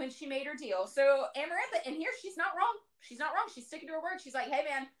when she made her deal. So Amarantha, and here she's not wrong. She's not wrong. She's sticking to her word. She's like, hey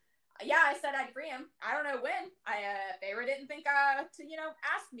man, yeah, I said I'd free him. I don't know when. Feyre didn't think to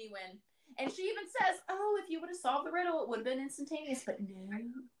ask me when. And she even says, oh, if you would have solved the riddle, it would have been instantaneous. But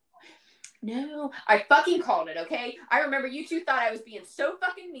no, I fucking called it, okay? I remember you two thought I was being so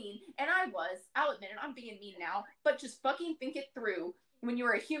fucking mean, and I was. I'll admit it, I'm being mean now, but just fucking think it through when you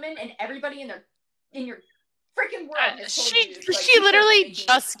were a human and everybody in your freaking world has told you. She literally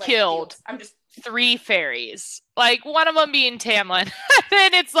just killed 3 fairies. Like, one of them being Tamlin.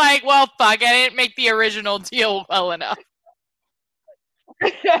 Then it's like, well, fuck, I didn't make the original deal well enough.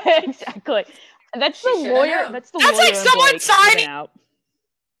 Exactly. That's the lawyer. That's like someone signing out.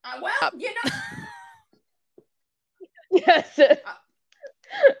 Well, Yes. So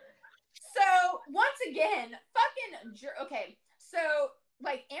once again, okay. So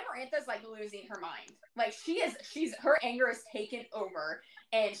like Amarantha's like losing her mind. Like her anger is taken over,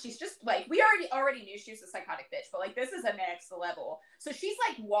 and she's just like, we already knew she was a psychotic bitch, but like this is a next level. So she's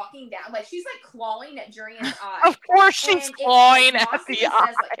like walking down, like she's like clawing at Jurian's eye. Of course, she's clawing at the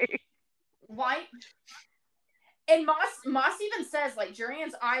eye. Like, why? And Moss even says, like,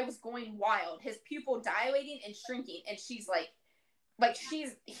 Jurian's eye was going wild, his pupil dilating and shrinking, and she's like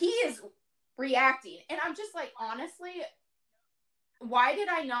he is reacting. And I'm just like, honestly, why did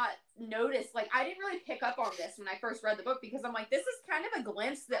I not notice? Like, I didn't really pick up on this when I first read the book, because I'm like, this is kind of a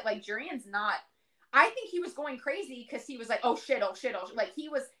glimpse that, like, Jurian's not, I think he was going crazy because he was like, oh shit. Like,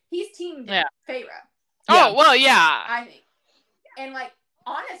 he's team Feyre. Oh, well, yeah. I think. And, like,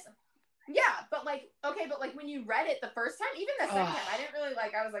 honestly, yeah, but like, okay, but like when you read it the first time, even the second time, I didn't really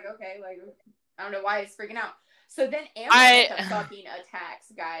like, I was like, okay, like, I don't know why he's freaking out. So then Amarantha fucking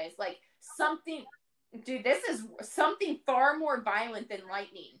attacks, guys. Like, this is something far more violent than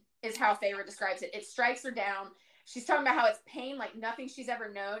lightning, is how Feyre describes it. It strikes her down. She's talking about how it's pain like nothing she's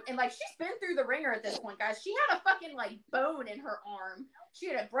ever known. And like, she's been through the ringer at this point, guys. She had a fucking like bone in her arm. She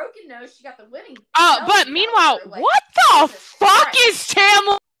had a broken nose. She got the living. But meanwhile, like, what the fuck is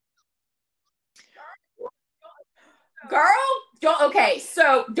Tamlin? Girl, okay,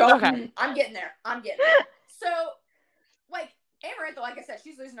 so don't. Okay. I'm getting there. So, like, Amarantha, like I said,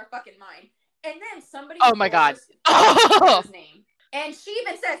 she's losing her fucking mind. And then somebody. Oh my god. His name. And she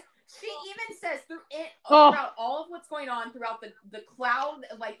even says throughout all of what's going on, throughout the cloud,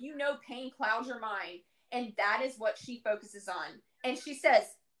 like, pain clouds your mind, and that is what she focuses on. And she says,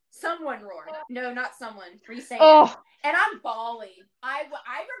 Someone roared. No, not someone. Rhys. Oh. And I'm bawling. I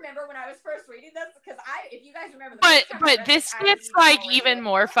remember when I was first reading this, because if you guys remember, but this gets like even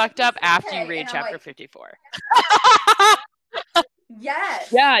more fucked up after you read chapter 54.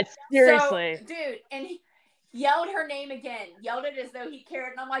 Yes. Yeah, seriously. So, dude, and he yelled her name again. Yelled it as though he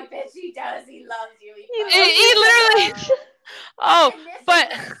cared, and I'm like, bitch, he does. He loves you. He literally. Oh,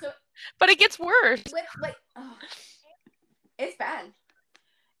 but it gets worse. It's bad.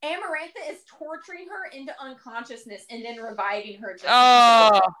 Amarantha is torturing her into unconsciousness and then reviving her.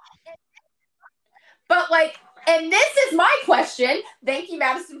 But like, and this is my question. Thank you,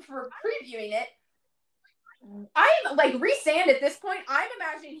 Madison, for previewing it. I'm like Rhys at this point. I'm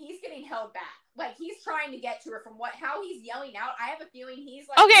imagining he's getting held back. Like he's trying to get to her from how he's yelling out. I have a feeling he's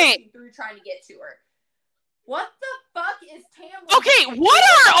like pushing through trying to get to her. What the fuck is Tamlin? Okay, what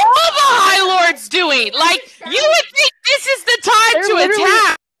are all the High Lords doing? Like, you would think this is the time to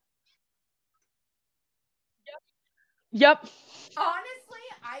attack. Yep. Honestly,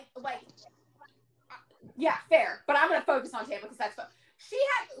 yeah, fair. But I'm gonna focus on Tamlin because that's fun. She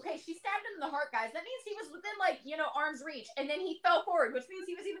stabbed him in the heart, guys. That means he was within arm's reach, and then he fell forward, which means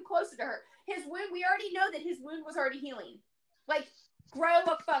he was even closer to her. His wound, we already know that his wound was already healing. Like, grow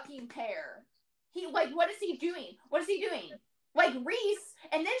a fucking pair. What is he doing? What is he doing? Like, Rhys,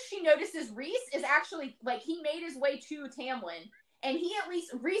 and then she notices Rhys is actually, he made his way to Tamlin, and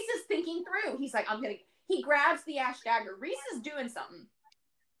Rhys is thinking through. He's like, he grabs the ash dagger. Rhys is doing something.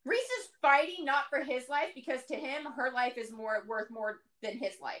 Rhys is fighting not for his life, because to him, her life is worth more than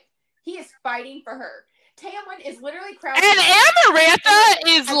his life. He is fighting for her. Tamlin is literally crouching. And Amarantha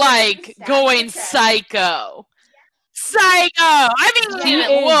is going psycho. Psycho. I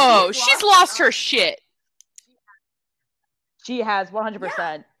mean, whoa, she's lost her shit. She has 100%.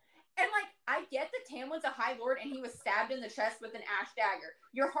 Yeah. And I get that Tamlin's a High Lord and he was stabbed in the chest with an ash dagger.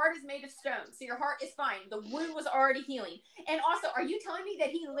 Your heart is made of stone, so your heart is fine. The wound was already healing. And also, are you telling me that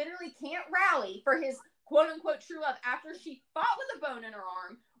he literally can't rally for his quote-unquote true love after she fought with a bone in her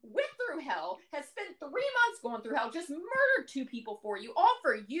arm, went through hell, has spent 3 months going through hell, just murdered 2 people for you, all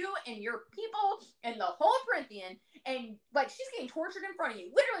for you and your people and the whole Corinthian, and she's getting tortured in front of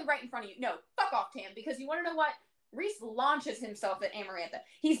you, literally right in front of you. No, fuck off, Tam, because you want to know what? Rhys launches himself at Amarantha.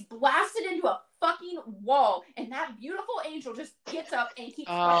 He's blasted into a fucking wall, and that beautiful angel just gets up and keeps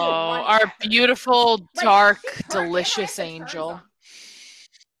fucking running. Our beautiful, dark, delicious angel.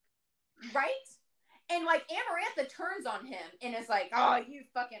 Right? And Amarantha turns on him and is like, oh, you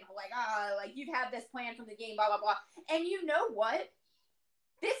fucking you've had this plan from the game, blah blah blah. And you know what?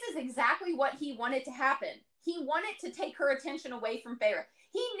 This is exactly what he wanted to happen. He wanted to take her attention away from Feyre.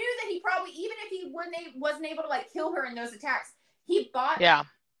 He knew that he probably, even if he wasn't able to kill her in those attacks, he bought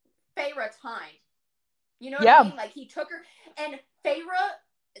Feyre time. You know what I mean? He took her, and Feyre,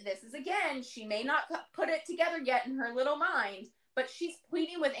 this is again, she may not put it together yet in her little mind, but she's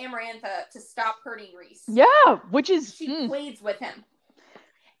pleading with Amarantha to stop hurting Rhys. Yeah, which is... She pleads with him.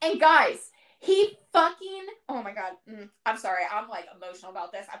 And guys, he fucking... Oh my god. I'm sorry. I'm emotional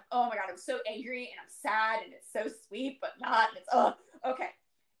about this. Oh my god. I'm so angry and I'm sad and it's so sweet, but not. And it's... Okay.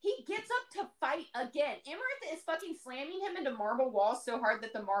 He gets up to fight again. Amarantha is fucking slamming him into marble walls so hard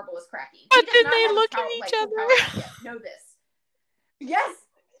that the marble is cracking. But then they look at each other. Know this. Yes.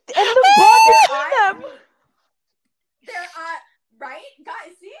 And the bond between them. They're right?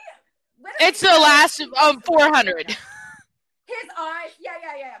 Guys, see? Literally, it's the last of 400. His eyes,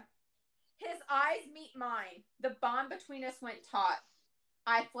 yeah. His eyes meet mine. The bond between us went taut.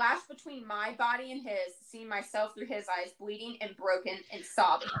 I flashed between my body and his, seeing myself through his eyes, bleeding and broken and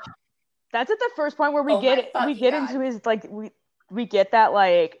sobbing. That's at the first point where we get into his we get that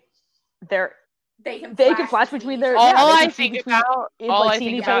they can flash between their... All I think about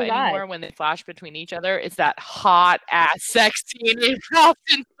anymore when they flash between each other is that hot ass sex scene in Frost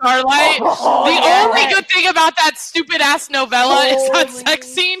and Starlight. The only good thing about that stupid ass novella is that sex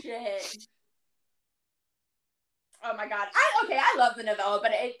scene. Shit. Oh my god. I love the novella,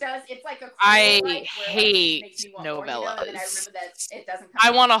 but it's like a... I hate novellas. And I remember that it doesn't come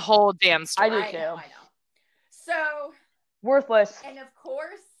out. Want a whole damn story. I do too. I know. So... Worthless. And of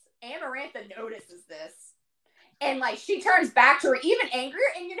course, Amarantha notices this. And she turns back to her even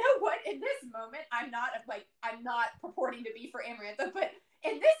angrier. And you know what? In this moment, I'm not purporting to be for Amarantha, but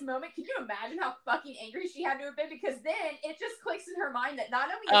in this moment, can you imagine how fucking angry she had to have been? Because then it just clicks in her mind that not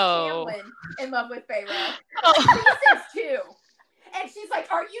only is Tamlin in love with Feyre, Rhys is too. And she's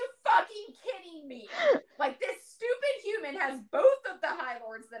like, are you fucking kidding me? This stupid human has both of the High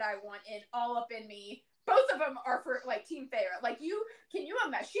Lords that I want all up in me. Both of them are for Team Feyre. Can you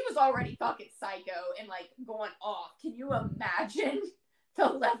imagine? She was already fucking psycho and going off. Can you imagine the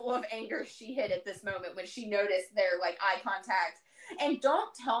level of anger she hit at this moment when she noticed their like eye contact. And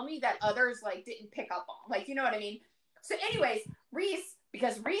don't tell me that others like didn't pick up on, like, you know what I mean? So anyways, Rhys,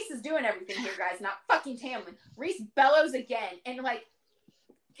 because Rhys is doing everything here, guys, not fucking Tamlin. Rhys bellows again, and like,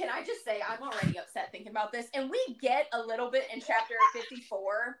 can I just say, I'm already upset thinking about this. And we get a little bit in chapter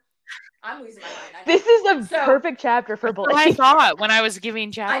 54. I'm losing my mind. This is the perfect chapter for Blake. I thought when I was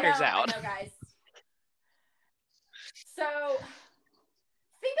giving chapters out. I know, guys. So,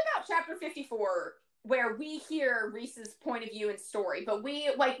 think about chapter 54, where we hear Rhys's point of view and story, but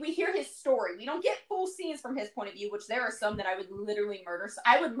we hear his story. We don't get full scenes from his point of view, which there are some that I would literally murder. So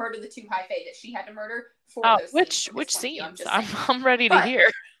I would murder the 2 High Fae that she had to murder for those scenes. Which scenes? I'm ready to hear.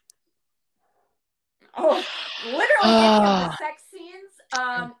 Oh, literally the sex scenes.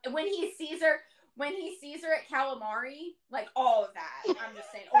 When he sees her at Calamari, like all of that. I'm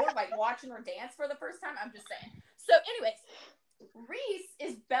just saying, or like watching her dance for the first time. I'm just saying. So, anyways, Rhys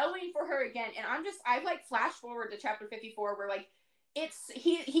is bellowing for her again, and I like flash forward to chapter 54 where like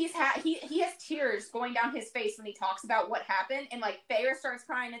he has tears going down his face when he talks about what happened, and like Feyre starts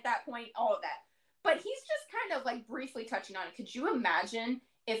crying at that point, all of that. But he's just kind of like briefly touching on it. Could you imagine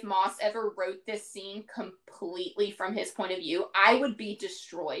if Moss ever wrote this scene completely from his point of view? I would be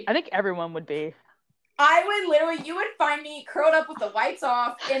destroyed. I think everyone would be. I would literally, you would find me curled up with the lights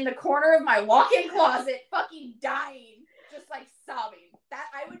off in the corner of my walk-in closet, fucking dying, just like sobbing. That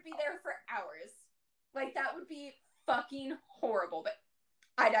I would be there for hours. Like, that would be fucking horrible, but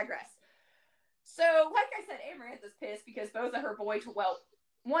I digress. So, like I said, Amarantha's pissed because both of her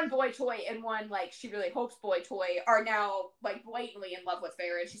one boy toy and one, like, she really hopes boy toy are now, like, blatantly in love with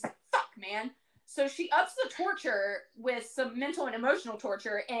Feyre, and she's like, fuck, man. So she ups the torture with some mental and emotional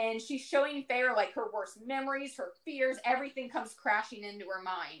torture, and she's showing Feyre, like, her worst memories, her fears, everything comes crashing into her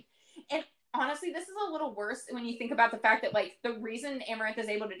mind. And honestly, this is a little worse when you think about the fact that, like, the reason Amarantha's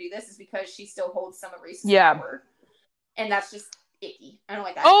able to do this is because she still holds some of Rhys's power. And that's just icky. I don't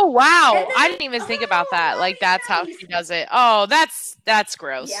like that. Oh, wow. Then, I didn't even think about that. Like, that's how she does it. Oh, that's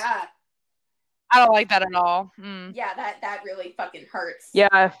gross. Yeah. I don't like that at all. Yeah, that really fucking hurts.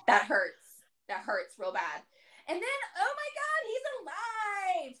 Yeah. That hurts. That hurts real bad. And then, oh my God, he's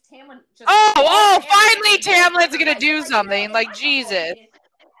alive! Tamlin just... Oh, finally Tamlin's gonna do something. Like, Jesus.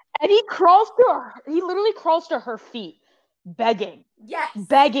 And he literally crawls to her feet, begging. Yes.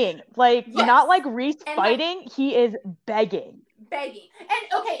 Begging. Like, not like Rhys fighting, like, he is begging. Begging.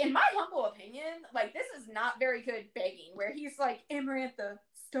 And, okay, in my humble opinion, like, this is not very good begging, where he's like, Amarantha,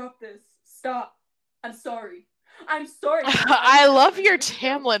 stop this. Stop. I'm sorry. I'm sorry. I love your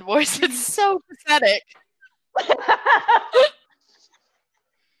Tamlin voice. It's so pathetic.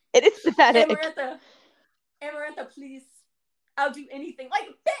 It is pathetic. Amarantha, please. I'll do anything. Like,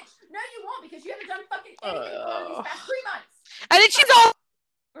 bitch! No, you won't, because you haven't done fucking anything for these past 3 months. And then she's all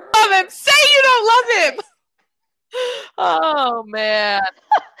love him. Say you don't love him. Oh, man.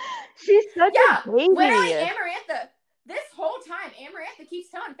 She's such a baby. Amarantha, this whole time, Amarantha keeps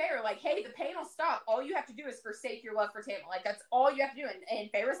telling Feyre, like, hey, the pain will stop. All you have to do is forsake your love for Tamlin. Like, that's all you have to do. And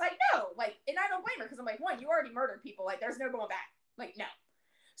Feyre's like, no. Like, and I don't blame her, because I'm like, one, you already murdered people. Like, there's no going back. Like, no.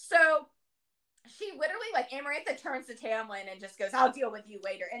 So she literally, like, Amarantha turns to Tamlin and just goes, I'll deal with you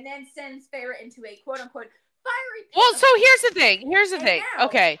later. And then sends Feyre into a quote-unquote fiery pit. Well, so here's the thing. Now,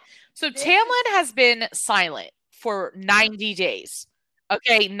 okay. So Tamlin has been silent for 90 days.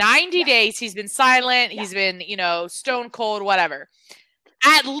 Okay, 90 days he's been silent. He's been, stone cold, whatever.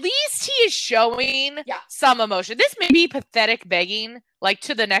 At least he is showing some emotion. This may be pathetic begging, like,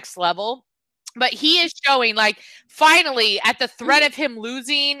 to the next level. But he is showing, like, finally, at the threat of him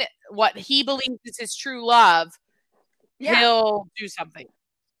losing what he believes is his true love, he'll do something.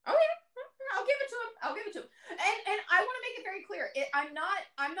 Oh, yeah. I'll give it to him. And I want to make it very clear. I'm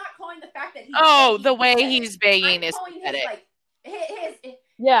not calling the fact that he's the way he's begging is pathetic. His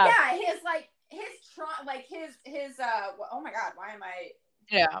oh my God, why am I?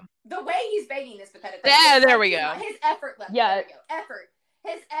 Yeah. The way he's begging is pathetic. There we go. His effort level. Yeah. There we go.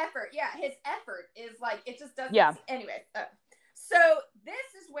 His effort is like, it just doesn't. Yeah. Anyway, so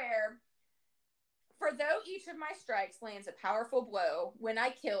this is where, for though each of my strikes lands a powerful blow, when I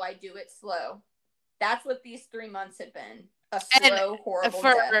kill, I do it slow. That's what these 3 months have been. A slow, horrible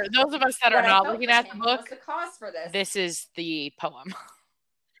death. For those of us that are not looking at the book, the cause for this is the poem.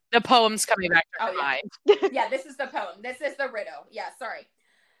 The poem's coming back to my mind. Yeah, this is the poem. This is the riddle. Yeah, sorry.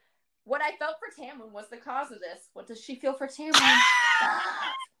 What I felt for Tamlin was the cause of this. What does she feel for Tamlin?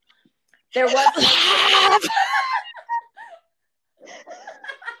 There was...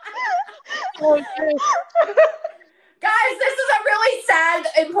 Guys, this is a really sad,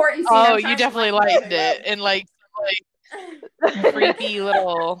 important scene. Oh, you definitely liked it. And like Creepy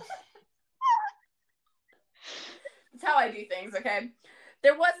little. That's how I do things, okay?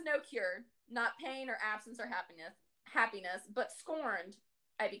 There was no cure, not pain or absence or happiness, but scorned,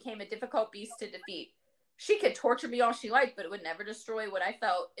 I became a difficult beast to defeat. She could torture me all she liked, but it would never destroy what I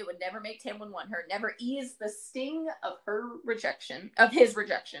felt. It would never make Tamlin want her, never ease the sting of his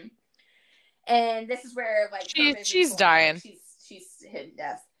rejection. And this is where, like, she's dying. She's hidden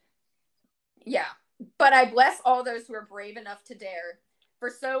death. Yeah. But I bless all those who are brave enough to dare. For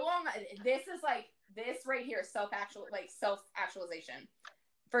so long, this is like, this right here, self-actualization.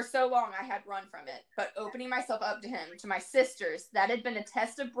 For so long, I had run from it, but opening myself up to him, to my sisters, that had been a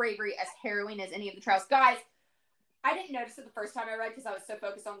test of bravery as harrowing as any of the trials. Guys, I didn't notice it the first time I read because I was so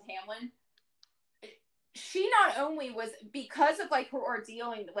focused on Tamlin. She not only was, because of, like, her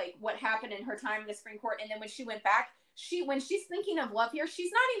ordeal and, like, what happened in her time in the Supreme Court, and then when she went back, when she's thinking of love here,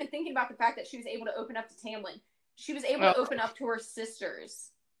 she's not even thinking about the fact that she was able to open up to Tamlin. She was able to open up to her sisters.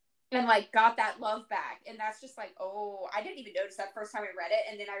 And, like, got that love back. And that's just like, oh, I didn't even notice that first time I read it.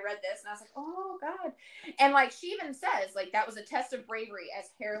 And then I read this, and I was like, oh, God. And, like, she even says, like, that was a test of bravery as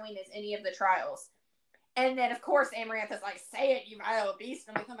harrowing as any of the trials. And then, of course, Amarantha's like, say it, you vile beast.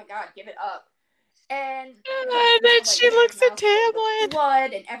 And I'm like, oh, my God, give it up. And then she looks at Tamlin.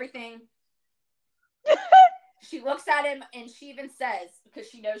 Blood and everything. She looks at him, and she even says, because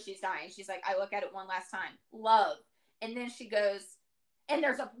she knows she's dying, she's like, I look at it one last time. Love. And then she goes... And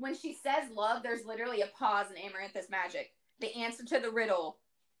when she says love, there's literally a pause in Amarantha's magic. The answer to the riddle,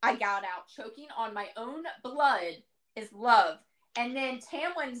 I got out, choking on my own blood, is love. And then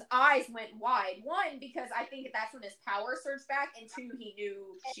Tamlin's eyes went wide. One, because I think that's when his power surged back. And two, he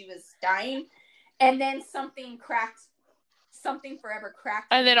knew she was dying. And then something forever cracked.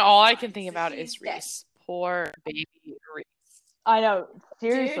 And then all I can think about is Rhys. Poor baby Rhys. I know.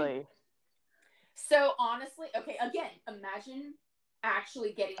 Seriously. Dude. So honestly, okay, again, imagine...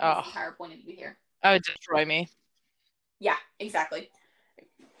 actually getting this entire point of view here. That would destroy me. Yeah, exactly.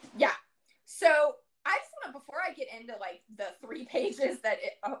 Yeah. So I just want to, before I get into, like, the 3 pages that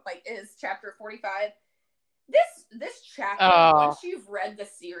it is chapter 45, this chapter, once you've read the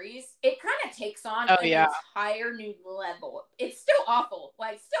series, it kind of takes on an entire new level. It's still awful,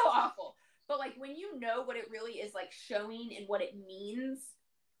 but, like, when you know what it really is, like, showing and what it means,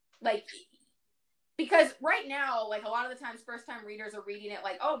 like... Because right now, like, a lot of the times first-time readers are reading it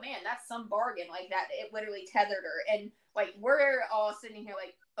like, oh, man, that's some bargain. Like, that it literally tethered her. And, like, we're all sitting here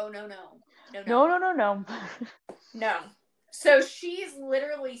like, oh, no. No. So she's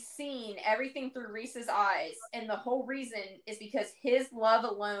literally seen everything through Rhys's eyes. And the whole reason is because his love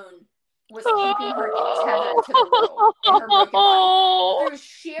alone was keeping her tethered to the world and her broken body.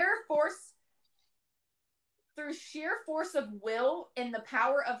 Through sheer force of will and the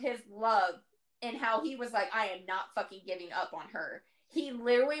power of his love, and how he was like, I am not fucking giving up on her. He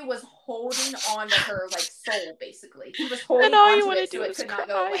literally was holding on to her, like, soul, basically. He was holding on to it so it could not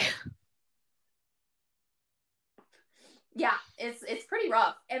go away. Yeah, it's pretty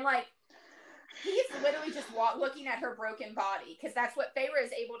rough. And, like, he's literally just looking at her broken body, because that's what Feyre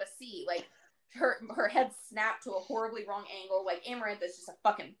is able to see. Like, her head snapped to a horribly wrong angle. Like, Amarantha's just a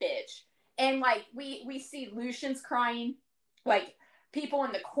fucking bitch. And, like, we see Lucian's crying. Like, people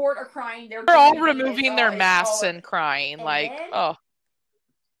in the court are crying. They're all removing their masks and crying. And like, then,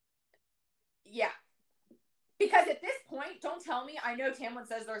 yeah. Because at this point, don't tell me, I know Tamlin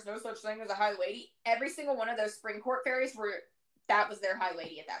says there's no such thing as a High Lady. Every single one of those Spring Court fairies that was their High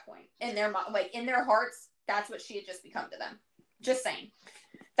Lady at that point. In their hearts, that's what she had just become to them. Just saying.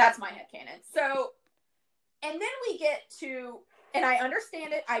 That's my headcanon. So, and then we get to... And I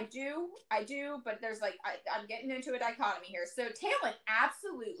understand it. I do. But there's, like, I'm getting into a dichotomy here. So Tamlin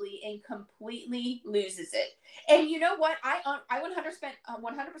absolutely and completely loses it. And you know what? I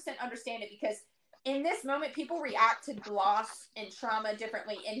 100% understand it, because in this moment, people react to loss and trauma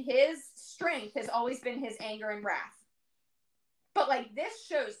differently. And his strength has always been his anger and wrath. But, like, this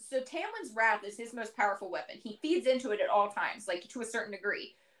shows... So Tamlin's wrath is his most powerful weapon. He feeds into it at all times, like, to a certain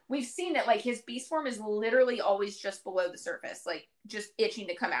degree. We've seen that, like, his beast form is literally always just below the surface, like, just itching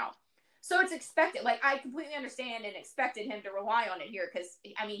to come out. So it's expected. Like, I completely understand and expected him to rely on it here, because,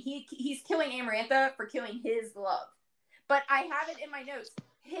 I mean, he's killing Amarantha for killing his love. But I have it in my notes.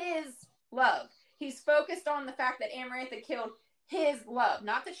 His love. He's focused on the fact that Amarantha killed his love.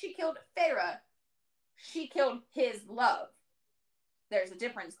 Not that she killed Feyre. She killed his love. There's a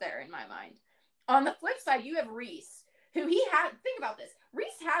difference there in my mind. On the flip side, you have Rhys, who think about this.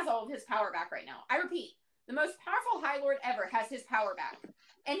 Rhys has all of his power back right now. I repeat, the most powerful High Lord ever has his power back.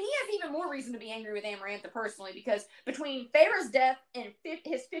 And he has even more reason to be angry with Amarantha personally, because between Feyre's death and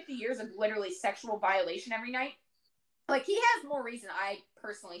his 50 years of literally sexual violation every night, like, he has more reason, I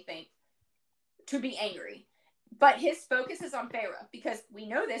personally think, to be angry. But his focus is on Feyre, because we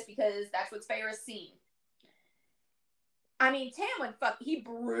know this because that's what Feyre's seen. I mean, Tamlin, he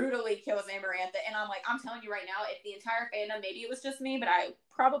brutally kills Amarantha, and I'm telling you right now, if the entire fandom, maybe it was just me, but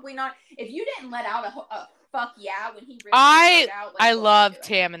probably not. If you didn't let out a fuck yeah when he ripped his throat out, like, I love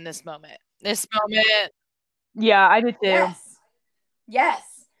Tam in this moment. Yeah, I did too. Yes.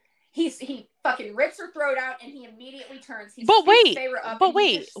 He fucking rips her throat out, and he immediately turns. But wait,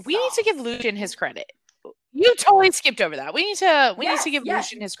 we need to give Lucien his credit. You totally skipped over that. We need to give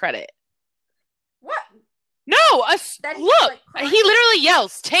Lucien his credit. What? No, look, he literally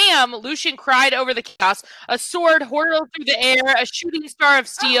yells, Tam, Lucien cried over the chaos, a sword hurtled through the air, a shooting star of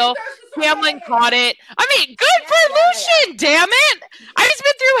steel, Tamlin caught it. I mean, good for Lucien, damn it! I've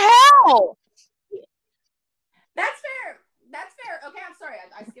been through hell! That's fair. Okay, I'm sorry,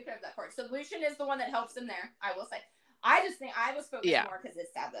 I skipped over that part. So Lucien is the one that helps him there, I will say. I just think I was focused more because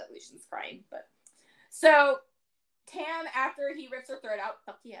it's sad that Lucien's crying, but... So, Tam, after he rips her throat out,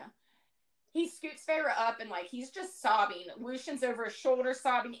 fuck yeah, he scoots Feyre up, and, like, he's just sobbing. Lucien's over his shoulder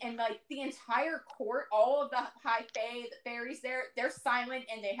sobbing, and, like, the entire court, all of the High Fae, the fairies there, they're silent,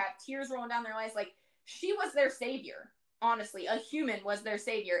 and they have tears rolling down their eyes. Like, she was their savior, honestly. A human was their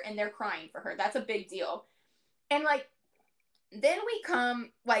savior, and they're crying for her. That's a big deal. And, like, then we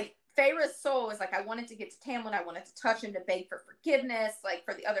come, like, Feyre's soul is like, I wanted to get to Tamlin, I wanted to touch him to beg for forgiveness, like,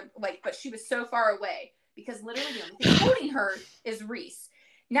 for the other, like, but she was so far away, because literally the only thing holding her is Rhys.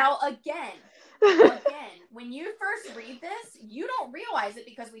 Now, again, when you first read this, you don't realize it,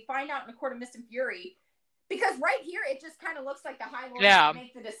 because we find out in the Court of Mist and Fury, because right here, it just kind of looks like the High Lords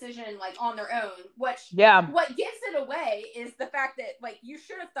make the decision, like, on their own, what gives it away is the fact that, like, you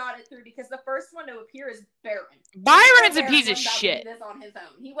should have thought it through, because the first one to appear is Baron. Byron's a piece of shit. This on his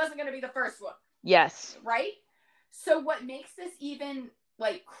own. He wasn't going to be the first one. Yes. Right? So what makes this even,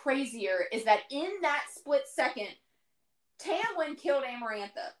 like, crazier is that in that split second, Tamlin killed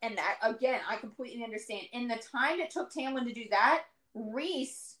Amarantha. And that, again, I completely understand. In the time it took Tamlin to do that,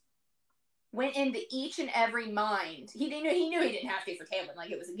 Rhys went into each and every mind. He knew he didn't have to for Tamlin,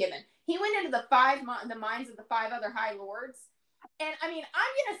 like, it was a given. He went into the minds of the 5 other High Lords. And, I mean,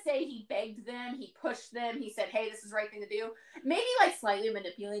 I'm going to say he begged them, he pushed them, he said, hey, this is the right thing to do. Maybe, like, slightly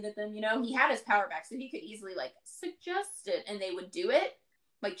manipulated them, you know? He had his power back, so he could easily, like, suggest it, and they would do it.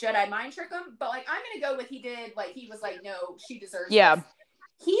 Like, Jedi mind trick them. But, like, I'm going to go with he was like, no, she deserves this.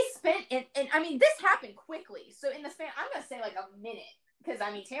 He spent, and I mean, this happened quickly. So, in the span, I'm going to say, like, a minute. Because,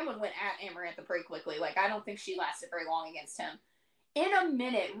 I mean, Tamlin went at Amarantha pretty quickly. Like, I don't think she lasted very long against him. In a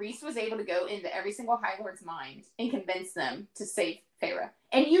minute, Rhys was able to go into every single High Lord's mind and convince them to save Feyre.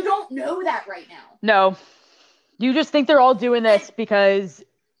 And you don't know that right now. No. You just think they're all doing this because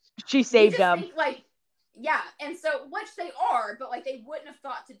she saved them. Think, like, yeah, and so, which they are, but, like, they wouldn't have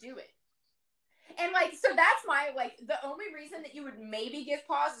thought to do it. And, like, so that's my, like, the only reason that you would maybe give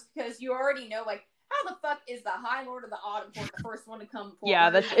pause is because you already know, like, how the fuck is the High Lord of the Autumn Court the first one to come forward? Yeah,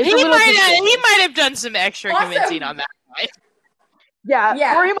 that's he might have done some extra convincing on that, right?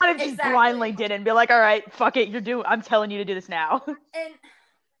 Yeah, or he might have just blindly did it and be like, all right, fuck it, I'm telling you to do this now. And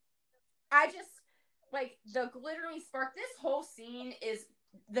I just, like, the glittering spark, this whole scene is,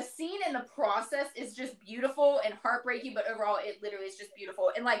 the scene and the process is just beautiful and heartbreaking, but overall it literally is just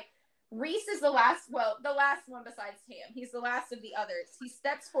beautiful. And, like, Rhys is the last one besides Tam. He's the last of the others. He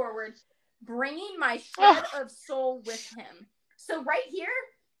steps forward, bringing my shred of soul with him. So right here,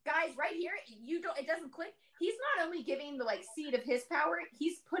 guys, it doesn't click. He's not only giving the, like, seed of his power,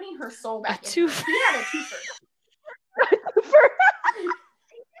 he's putting her soul back in. He had a twofer.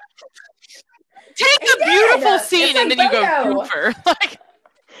 Take a beautiful scene and then you go twofer. Like,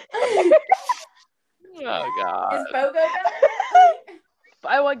 oh god. Is Bogo done?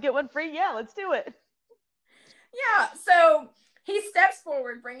 Buy one, get one free? Yeah, let's do it. Yeah, so he steps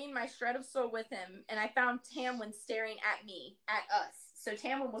forward, bringing my shred of soul with him, and I found Tamlin staring at me, at us. So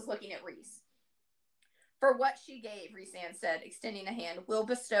Tamlin was looking at Rhys. For what she gave, Rhys-Anne said, extending a hand, will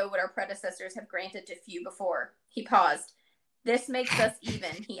bestow what our predecessors have granted to few before. He paused. This makes us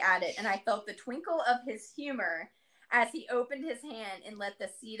even, he added, and I felt the twinkle of his humor as he opened his hand and let the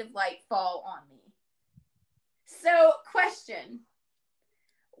seed of light fall on me. So, question.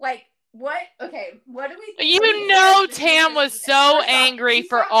 Like, what do we... You know Tam was so angry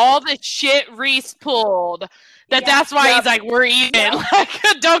for all the shit Rhys pulled that's why he's like, we're even. Like,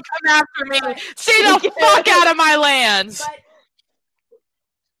 don't come after me. Stay the fuck out of my lands.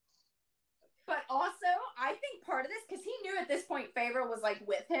 But also, I think part of this, because he knew at this point Feyre was, like,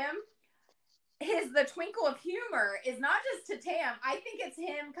 with him. the twinkle of humor is not just to Tam. I think it's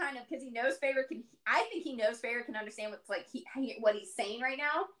him kind of because he knows Feyre can. I think he knows Feyre can understand what's like what he's saying right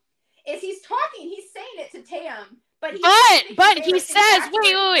now. Is he's talking? He's saying it to Tam, but he says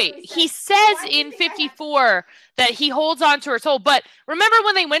wait. He says in 54 that he holds on to her soul. But remember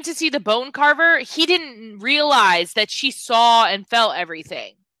when they went to see the bone carver, he didn't realize that she saw and felt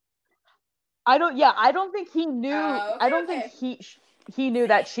everything. I don't think he knew. I don't think he knew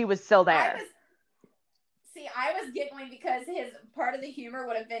that she was still there. I was giggling because his part of the humor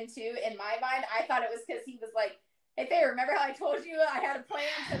would have been too, in my mind, I thought it was because he was like, hey, Feyre, remember how I told you I had a plan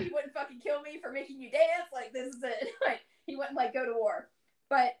so he wouldn't fucking kill me for making you dance? Like, this is it. Like, he wouldn't, like, go to war.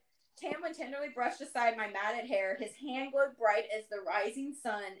 But Tamlin tenderly brushed aside my matted hair. His hand glowed bright as the rising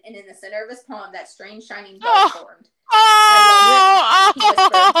sun, and in the center of his palm, that strange shining bell formed.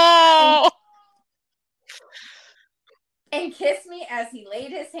 And kissed me as he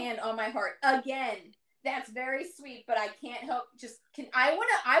laid his hand on my heart. Again, that's very sweet, but I can't help I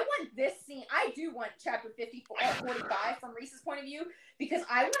want this scene. I do want chapter 45 from Rhys's point of view because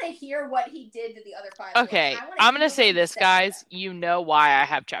I want to hear what he did to the other 5. Okay, I'm going to say this, guys. You know why I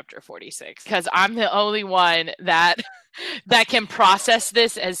have chapter 46 because I'm the only one that can process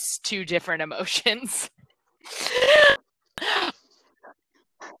this as 2 different emotions.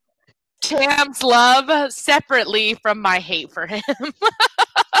 Tam's love separately from my hate for him.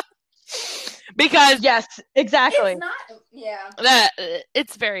 Because yes, exactly. It's not,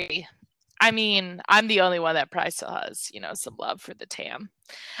 it's very. I mean, I'm the only one that probably still has, some love for the Tam.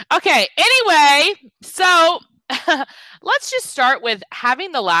 Okay. Anyway, so let's just start with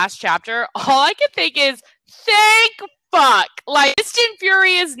having the last chapter. All I can think is, thank fuck. Like, Mist and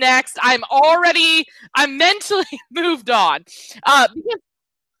Fury is next. I'm mentally moved on.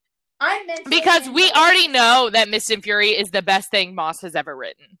 Because we already know that Mist and Fury is the best thing Moss has ever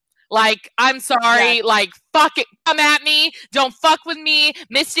written. Like, I'm sorry, yes. Like, fuck it, come at me, don't fuck with me,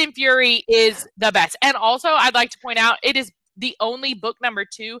 Mist and Fury is the best. And also, I'd like to point out, it is the only book number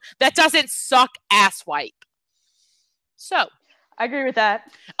 2 that doesn't suck ass wipe. So. I agree with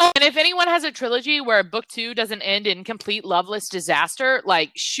that. Oh, and if anyone has a trilogy where book 2 doesn't end in complete loveless disaster,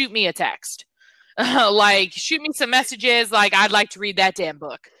 like, shoot me a text. Like, shoot me some messages, like, I'd like to read that damn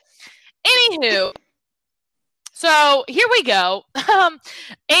book. Anywho. So here we go.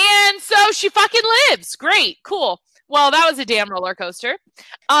 And so she fucking lives. Great. Cool. Well, that was a damn roller coaster.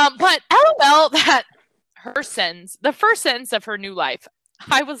 But LOL that the first sentence of her new life,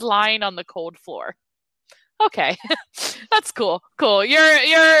 I was lying on the cold floor. Okay. That's cool. Cool.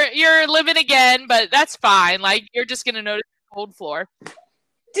 You're living again, but that's fine. Like, you're just going to notice the cold floor.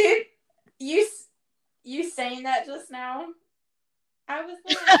 Dude, you saying that just now? I was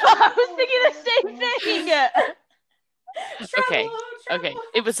thinking the same thing. Okay.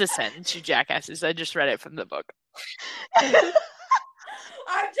 It was a sentence, you jackasses. I just read it from the book. That's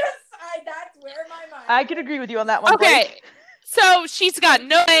where my mind. I can agree with you on that one. Okay. Blake. So she's got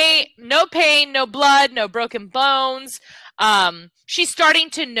no pain, no blood, no broken bones. She's starting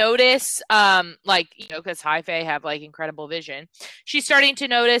to notice, because High Fae have like incredible vision. She's starting to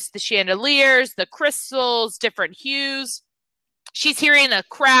notice the chandeliers, the crystals, different hues. She's hearing a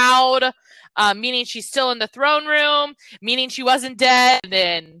crowd. Meaning she's still in the throne room, meaning she wasn't dead. And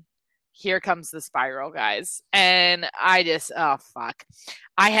then here comes the spiral, guys. And oh, fuck.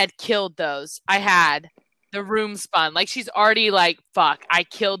 I had killed those. I had the room spun. Like, she's already like, fuck, I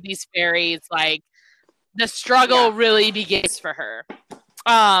killed these fairies. Like, the struggle really begins for her.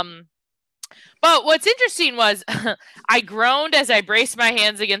 But what's interesting was I groaned as I braced my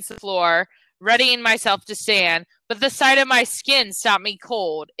hands against the floor, readying myself to stand. But the sight of my skin stopped me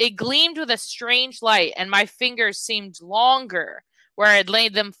cold. It gleamed with a strange light, and my fingers seemed longer where I had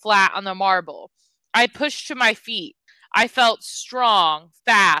laid them flat on the marble. I pushed to my feet. I felt strong,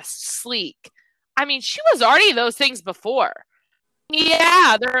 fast, sleek. I mean, she was already those things before.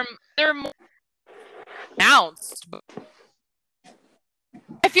 Yeah, they're more announced.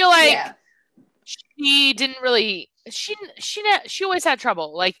 I feel like she didn't really. She always had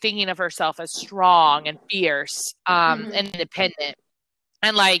trouble like thinking of herself as strong and fierce and independent,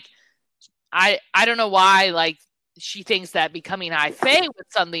 and like I don't know why like she thinks that becoming High Fae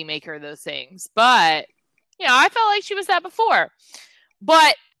would suddenly make her those things, but I felt like she was that before.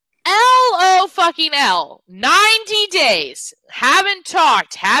 But fucking 90 days, haven't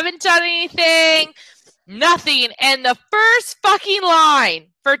talked, haven't done anything, nothing, and the first fucking line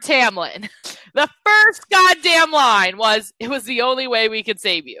for Tamlin. The first goddamn line was, it was the only way we could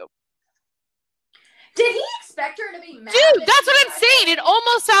save you. Did he expect her to be mad? Dude, that's what I'm saying. It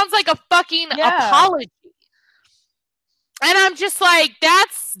almost sounds like a fucking apology. And I'm just like,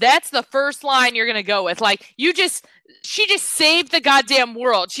 that's the first line you're gonna go with. Like, she just saved the goddamn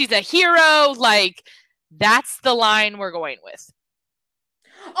world. She's a hero. Like, that's the line we're going with.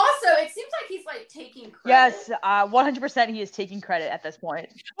 Also, it seems like he's like taking credit. Yes, 100% he is taking credit at this point.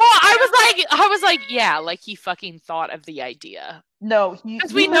 Well, I was like, yeah, like he fucking thought of the idea. No,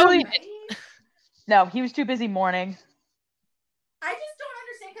 we know No, he was too busy mourning. I just don't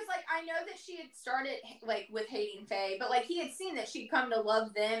understand because, like, I know that she had started like with hating Fae, but like he had seen that she'd come to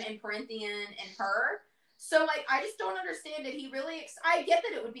love them and Corinthian and her. So, like, I just don't understand it. He really, I get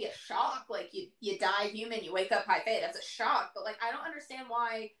that it would be a shock. Like, you die human, you wake up High Fae. That's a shock. But, like, I don't understand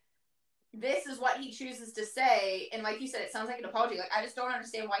why this is what he chooses to say. And, like you said, it sounds like an apology. Like, I just don't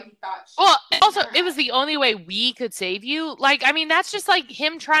understand why he thought. Well, also, it was the only way we could save you. Like, I mean, that's just like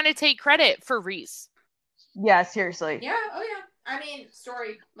him trying to take credit for Rhys. Yeah, seriously. Yeah. Oh, yeah. I mean,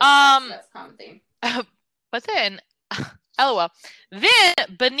 story. Like, that's a common theme. But then. LOL. Then,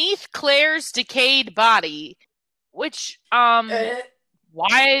 beneath Claire's decayed body, which, why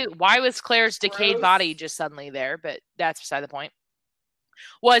was Claire's decayed body just suddenly there? But that's beside the point.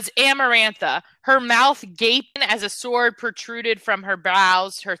 Was Amarantha, her mouth gaping as a sword protruded from her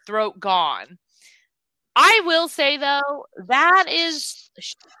brows, her throat gone. I will say, though, that is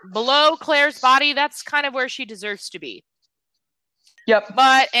below Claire's body. That's kind of where she deserves to be. Yep.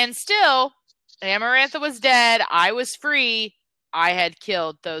 And still, Amarantha was dead. I was free. I had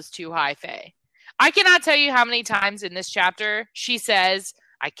killed those two High Fae. I cannot tell you how many times in this chapter she says,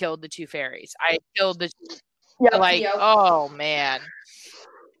 I killed the two fairies. I killed the two. Yep. Oh, man.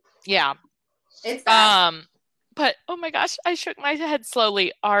 Yeah. It's bad. But, oh my gosh, I shook my head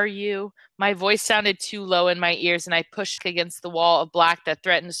slowly. Are you? My voice sounded too low in my ears, and I pushed against the wall of black that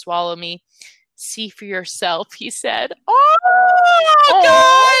threatened to swallow me. See for yourself, he said. Oh,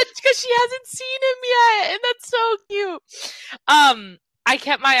 God! Because she hasn't seen him yet, and that's so cute. I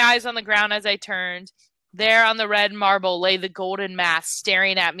kept my eyes on the ground as I turned. There on the red marble lay the golden mask,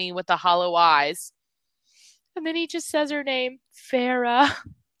 staring at me with the hollow eyes. And then he just says her name, Feyre.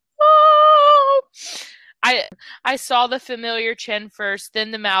 Oh! I saw the familiar chin first,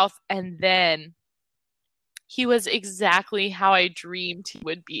 then the mouth, and then he was exactly how I dreamed he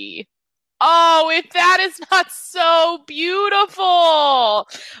would be. Oh, if that is not so beautiful.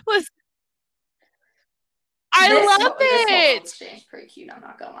 Listen, I love it. This exchange pretty cute, I'm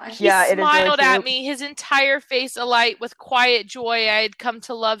not gonna lie. He smiled at me, his entire face alight with quiet joy I had come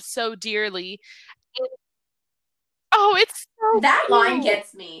to love so dearly. Oh, it's so that cute. Line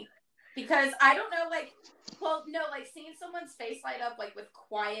gets me because I don't know, like, well, no, like seeing someone's face light up like with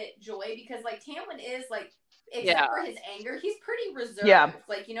quiet joy, because like Tamlin is like, except for his anger, he's pretty reserved. Yeah.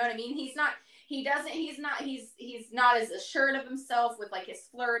 Like, you know what I mean? He's not as assured of himself with like his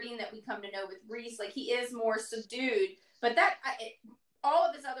flirting that we come to know with Rhys. Like, he is more subdued, but all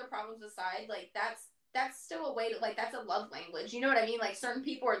of his other problems aside, like that's still a way to, like, that's a love language. You know what I mean? Like, certain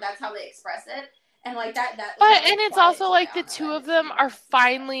people that's how they express it. And like that but and it's also like the two of them are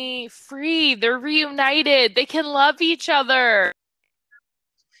finally free. They're reunited. They can love each other.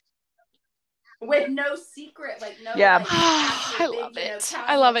 With no secret, like no. Yeah, like, I love it.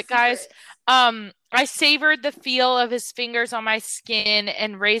 I love it, guys. I savored the feel of his fingers on my skin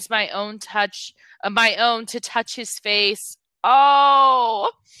and raised my own to touch his face. Oh,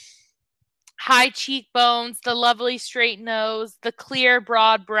 high cheekbones, the lovely straight nose, the clear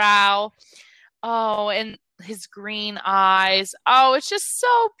broad brow. Oh, and his green eyes. Oh, it's just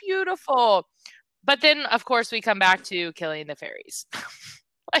so beautiful. But then, of course, we come back to killing the fairies.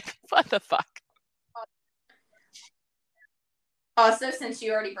 Like, what the fuck? Also, since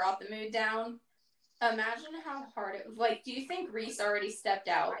you already brought the mood down, imagine how hard it was. Like, do you think Rhys already stepped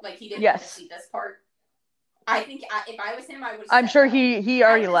out? Like, he didn't want to see this part? I think if I was him, I would. I'm sure he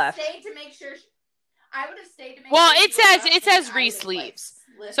already left. Stayed to make sure. I would have stayed to make well, sure. It says Rhys leaves.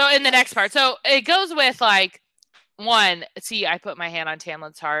 So in the next part, so it goes with like one. See, I put my hand on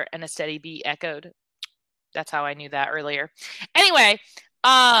Tamlin's heart, and a steady beat echoed. That's how I knew that earlier. Anyway,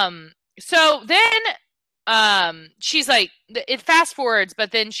 so then, she's like, it fast forwards,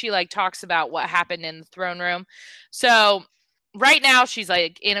 but then she like talks about what happened in the throne room. So right now she's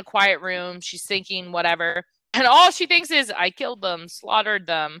like in a quiet room. She's thinking whatever, and all she thinks is, I killed them, slaughtered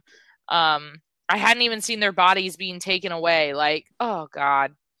them. I hadn't even seen their bodies being taken away. Like, oh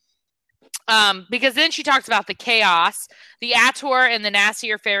God. Because then she talks about the chaos. The ACOTAR and the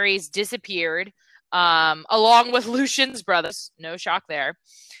nastier fairies disappeared, along with Lucian's brothers. No shock there.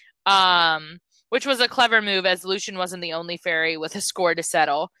 Which was a clever move, as Lucian wasn't the only fairy with a score to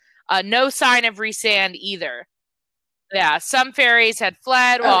settle. No sign of Rhysand either. Yeah, some fairies had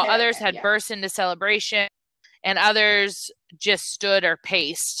fled, while others had burst into celebration. and others just stood or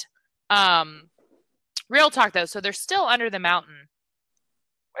paced. Real talk though, so they're still under the mountain.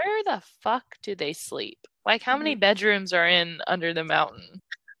 Where the fuck do they sleep? Like, how many bedrooms are in under the mountain?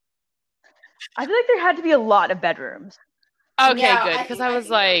 I feel like there had to be a lot of bedrooms. Okay, Yeah, good, because I was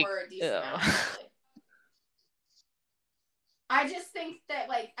like, I just think that,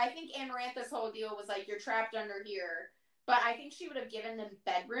 like, I think Amarantha's whole deal was like, you're trapped under here. But I think she would have given them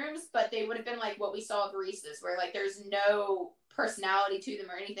bedrooms, but they would have been like what we saw of Rhys's, where like there's no personality to them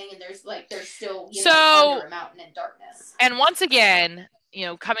or anything, and there's like they're still under a mountain in darkness. And once again,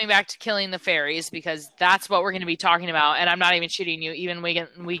 coming back to killing the fairies, because that's what we're going to be talking about, and I'm not even shitting you. Even when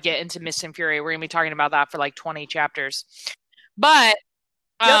we get into Mist and Fury, we're going to be talking about that for like 20 chapters. But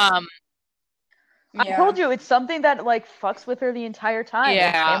I told you, it's something that like fucks with her the entire time.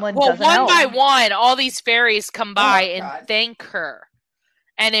 Yeah. Well, one by one, all these fairies come by and thank her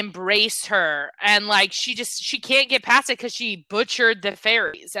and embrace her, and like she can't get past it because she butchered the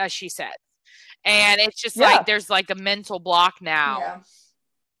fairies, as she said, and it's just like there's like a mental block now.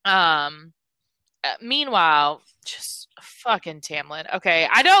 Meanwhile, just fucking Tamlin. Okay,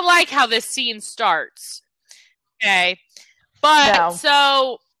 I don't like how this scene starts. Okay, but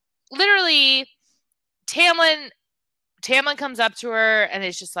so literally. Tamlin comes up to her and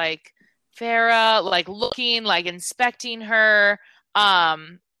is just like, Feyre, like looking, like inspecting her,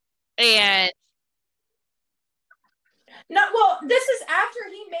 and no, well, this is after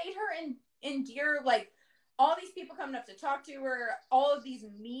he made her endure like all these people coming up to talk to her, all of these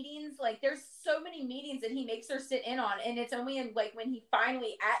meetings. Like, there's so many meetings that he makes her sit in on, and it's only in like when he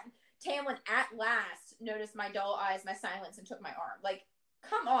finally Tamlin at last noticed my dull eyes, my silence, and took my arm. Like,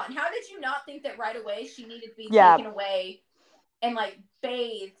 come on, how did you not think that right away she needed to be taken away and like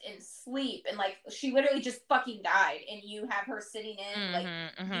bathed and sleep, and like she literally just fucking died, and you have her sitting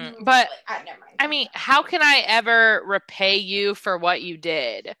in but like, never mind. I mean, how can I ever repay you for what you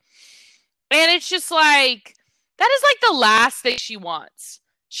did? And it's just like, that is like the last thing she wants.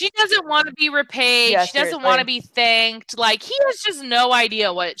 She doesn't want to be repaid. She doesn't want to be thanked. Like, he has just no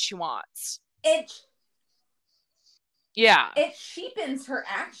idea what she wants. It cheapens her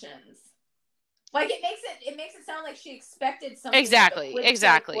actions. Like, it makes it sound like she expected something. Exactly.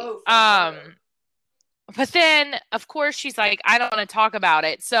 But then, of course, she's like, I don't want to talk about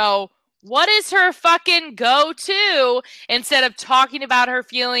it. So what is her fucking go-to instead of talking about her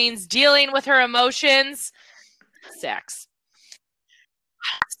feelings, dealing with her emotions? Sex.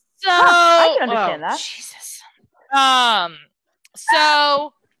 So I can understand that. Jesus.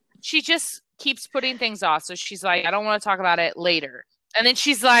 So she just keeps putting things off. So she's like, I don't want to talk about it later. And then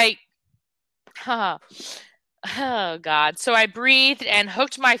she's like, oh God. So I breathed and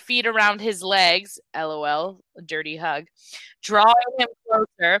hooked my feet around his legs. LOL. A dirty hug. Drawing him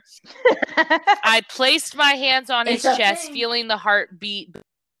closer. I placed my hands on his chest, feeling the heartbeat.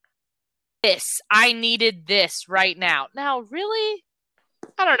 I needed this right now. Now, really?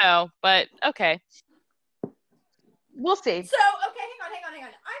 I don't know, but okay. We'll see. So, okay, hang on.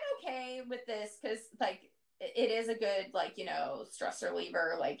 I'm okay with this because, like, it is a good, like, stress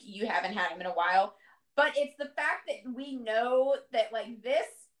reliever. Like, you haven't had him in a while. But it's the fact that we know that, like, this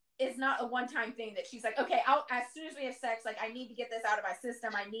is not a one-time thing that she's like, okay, as soon as we have sex, like, I need to get this out of my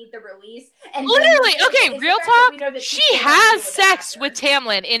system. I need the release. And literally, okay, real talk, she has sex with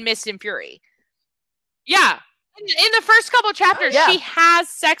Tamlin in Mist and Fury. Yeah. In the first couple of chapters, she has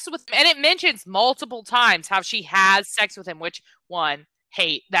sex with him, and it mentions multiple times how she has sex with him, which, one,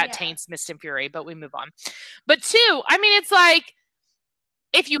 hate, that taints Mist and Fury, but we move on. But two, I mean, it's like,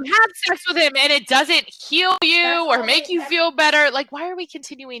 if you have sex with him and it doesn't heal you or make you feel better, like, why are we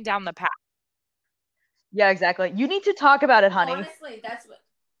continuing down the path? Yeah, exactly. You need to talk about it, honey. Honestly,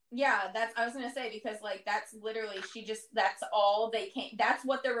 I was gonna say, because like that's literally that's all they came. That's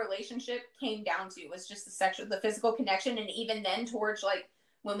what their relationship came down to, was just the physical connection, and even then, towards like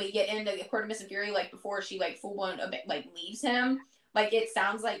when we get into the Court of Mist and Fury, like before she like full blown like leaves him, like it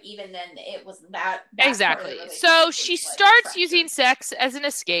sounds like even then it was that exactly. So she starts using sex as an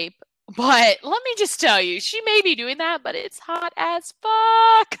escape. But let me just tell you, she may be doing that, but it's hot as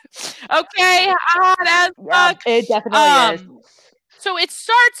fuck. Okay, hot as fuck. It definitely is. So it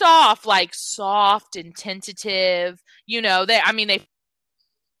starts off like soft and tentative. They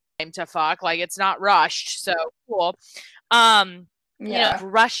time to fuck. Like, it's not rushed. So cool.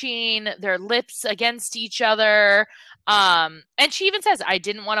 Brushing their lips against each other. And she even says, I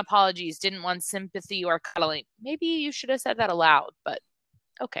didn't want apologies, didn't want sympathy or cuddling. Maybe you should have said that aloud, but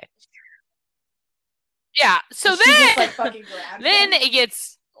okay. Yeah, so then it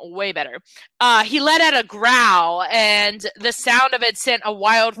gets way better. He let out a growl, and the sound of it sent a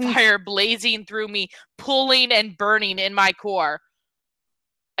wildfire blazing through me, pulling and burning in my core.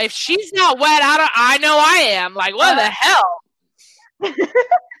 If she's not wet, I know I am. Like, what the hell?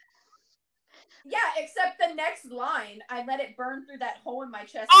 Yeah, except the next line, I let it burn through that hole in my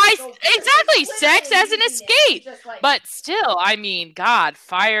chest. Exactly, sex as an escape. Like, but still, I mean, God,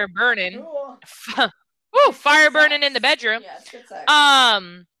 fire burning. Fire burning in the bedroom. Yeah, it's good sex.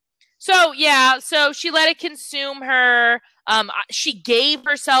 So she let it consume her. She gave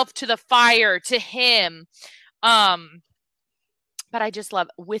herself to the fire, to him. But I just love,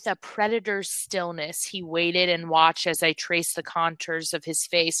 with a predator's stillness, he waited and watched as I traced the contours of his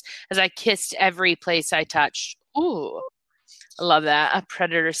face, as I kissed every place I touched. Ooh, I love that. A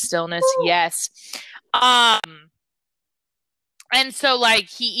predator's stillness. Ooh. Yes. And so, like,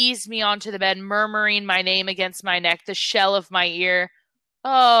 he eased me onto the bed, murmuring my name against my neck, the shell of my ear.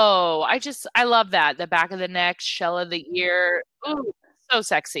 Oh, I love that. The back of the neck, shell of the ear. Ooh. So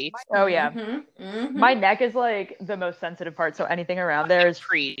sexy. Oh yeah. My neck is like the most sensitive part, so anything around there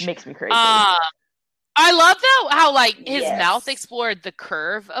makes me crazy. I love though how like his mouth explored the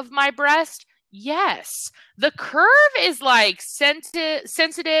curve of my breast. Yes, the curve is like sensitive,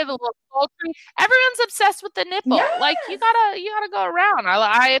 a little sultry. Everyone's obsessed with the nipple. Yes! Like you gotta go around.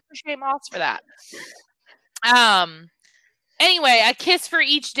 I appreciate Moss for that. Anyway, a kiss for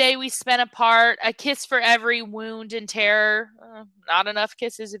each day we spent apart. A kiss for every wound and terror. Not enough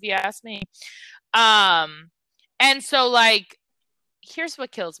kisses, if you ask me. And so, like, here's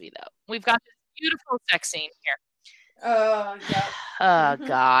what kills me, though. We've got this beautiful sex scene here. Oh, yeah. Oh,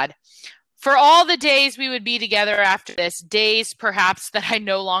 God. For all the days we would be together after this, days perhaps that I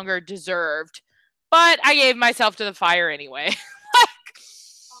no longer deserved, but I gave myself to the fire anyway.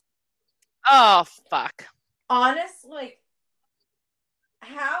 Oh, fuck. Honestly, like,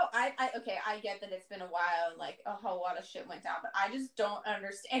 how I get that it's been a while and like a whole lot of shit went down, but I just don't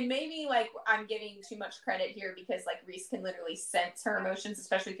understand. And maybe like I'm giving too much credit here because like Rhys can literally sense her emotions,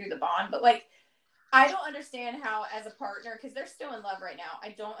 especially through the bond. But like, I don't understand how, as a partner, because they're still in love right now.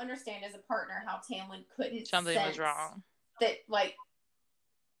 I don't understand as a partner how Tamlin couldn't something sense was wrong. That like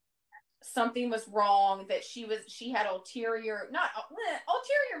something was wrong, that she had ulterior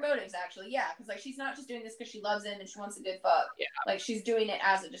motives, actually. Yeah, because like she's not just doing this because she loves him and she wants a good fuck. Yeah, like she's doing it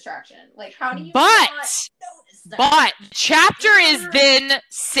as a distraction. Like, how do you not notice that? But chapter is then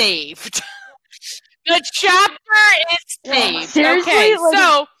saved. The chapter is saved. Seriously? Okay, like,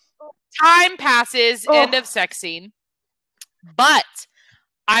 so time passes, end of sex scene, but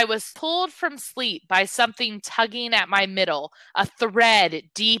I was pulled from sleep by something tugging at my middle, a thread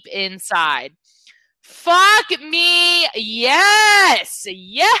deep inside. Fuck me. Yes.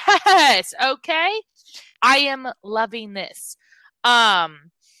 Okay. I am loving this.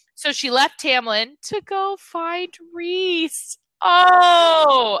 So she left Tamlin to go find Rhys.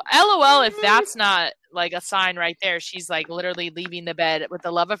 Oh, LOL if that's not like a sign right there. She's like literally leaving the bed with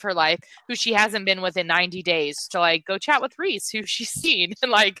the love of her life, who she hasn't been with in 90 days, to like go chat with Rhys, who she's seen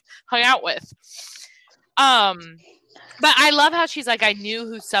and like hung out with. But I love how she's like, I knew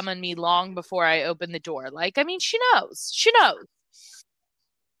who summoned me long before I opened the door. Like, I mean, she knows.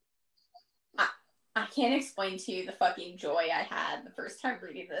 I can't explain to you the fucking joy I had the first time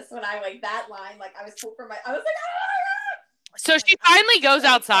reading this, when I like that line, like I was pulled from I was like, ah! So she finally goes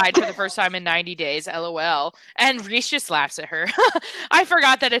outside for the first time in 90 days, LOL. And Rhys just laughs at her. I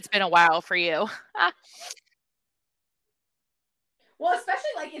forgot that it's been a while for you. Well,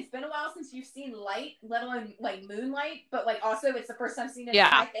 especially like it's been a while since you've seen light, let alone like moonlight, but like also it's the first time seeing it in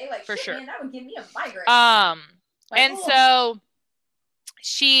High Fae. Like, for sure. Man, that would give me a migraine. Like, and so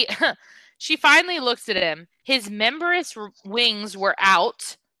she finally looks at him. His membranous wings were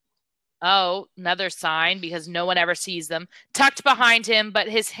out. Oh, another sign, because no one ever sees them. Tucked behind him, but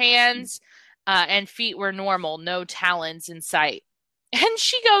his hands and feet were normal, no talons in sight. And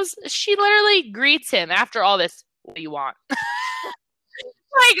she literally greets him after all this. What do you want?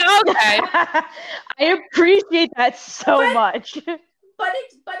 Like, okay. I appreciate that so much. But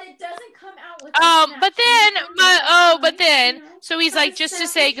it doesn't come out with but then so he's like, just to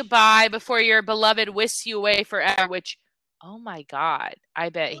say goodbye before your beloved whisks you away forever, which, oh my God, I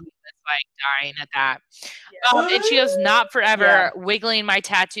bet he was like dying at that. Yeah. And she goes, not forever, wiggling my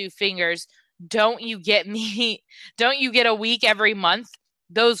tattoo fingers. Don't you get a week every month?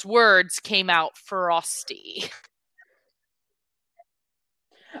 Those words came out frosty.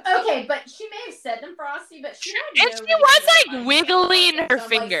 Okay, but she may have said them frosty, but she was like wiggling her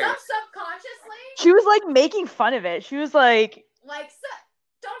fingers. Like, subconsciously. She was like making fun of it. She was like,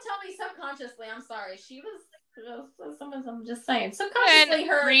 don't tell me subconsciously. I'm sorry. She was I'm just saying. Subconsciously,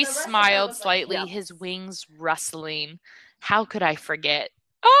 Rhys smiled slightly, like, his wings rustling. How could I forget?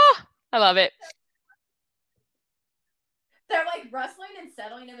 Oh, I love it. They're like rustling and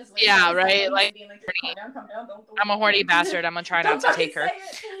settling in his wings. Yeah, right. Like, being like, calm down, don't I'm a horny bastard. I'm gonna try not to take her.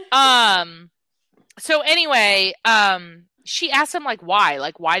 It. So anyway, she asked him like, why?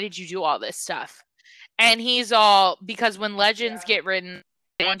 Like, why did you do all this stuff? And he's all, because when legends get written,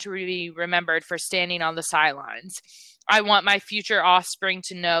 I want to be remembered for standing on the sidelines. I want my future offspring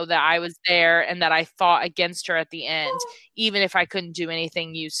to know that I was there and that I fought against her at the end, even if I couldn't do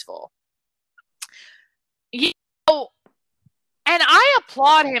anything useful. You know, and I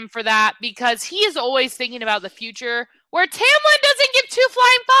applaud him for that because he is always thinking about the future where Tamlin doesn't give two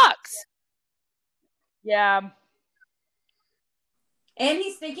flying fucks. Yeah. And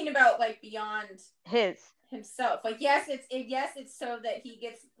he's thinking about like beyond himself. Like yes, it's so that he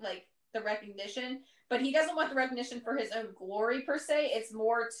gets like the recognition, but he doesn't want the recognition for his own glory per se. It's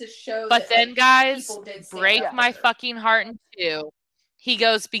more to show. But that, then, like, guys, break my fucking heart in two. He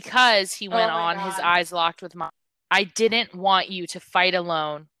goes, because he went on, his eyes locked with mine. I didn't want you to fight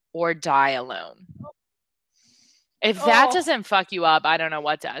alone or die alone. If that doesn't fuck you up, I don't know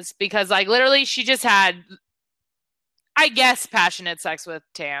what does. Because, like, literally, she just had, I guess, passionate sex with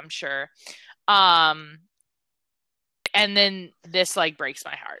Tam, sure. And then this, like, breaks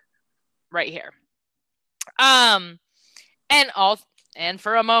my heart. Right here. And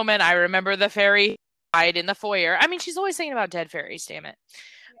for a moment, I remember the fairy died in the foyer. I mean, she's always thinking about dead fairies, damn it.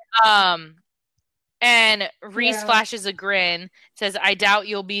 And Rhys flashes a grin, says, I doubt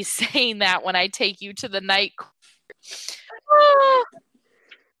you'll be saying that when I take you to the night.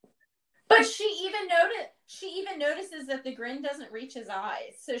 But she even notices that the grin doesn't reach his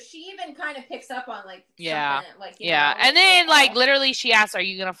eyes. So she even kind of picks up on like something, like, you know, and then like literally she asks, are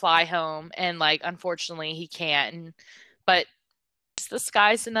you gonna fly home? And like unfortunately he can't, but the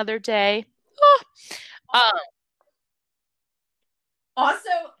sky's another day. Also,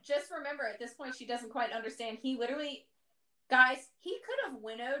 just remember at this point she doesn't quite understand. He literally, guys, he could have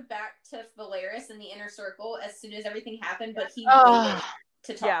winnowed back to Valeris in the inner circle as soon as everything happened, but he waited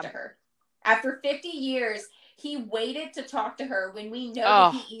to talk to her. After 50 years, he waited to talk to her when we know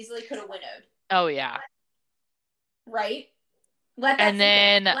that he easily could have winnowed. Oh yeah. Right?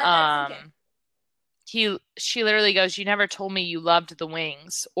 She literally goes, you never told me you loved the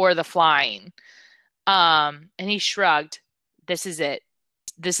wings or the flying. And he shrugged. This is it.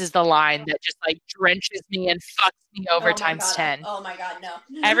 This is the line that just like drenches me and fucks me over times 10. Oh my God, no.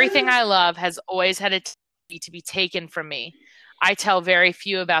 Everything I love has always had a tendency to be taken from me. I tell very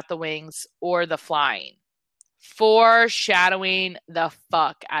few about the wings or the flying. Foreshadowing the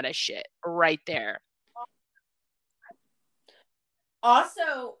fuck out of shit right there.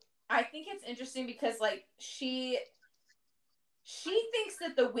 Also, I think it's interesting because like she thinks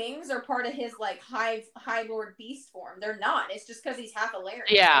that the wings are part of his like high lord beast form. They're not. It's just because he's half a Larian.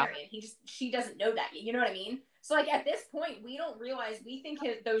 Yeah. She doesn't know that yet. You know what I mean? So like at this point, we don't realize, we think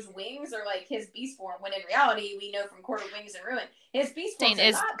those wings are like his beast form, when in reality, we know from Court of Wings and Ruin, his beast form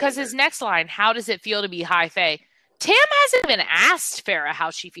is not because his next line, how does it feel to be High Fae? Tam hasn't even asked Feyre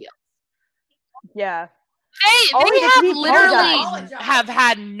how she feels. Yeah. They have literally have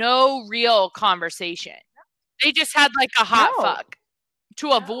had no real conversation. They just had like a hot fuck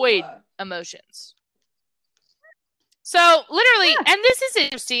to avoid emotions. So literally, and this is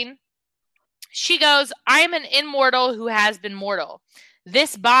interesting. She goes, I am an immortal who has been mortal.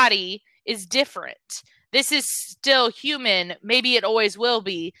 This body is different. This is still human. Maybe it always will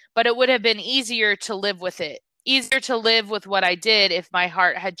be, but it would have been easier to live with it. Easier to live with what I did if my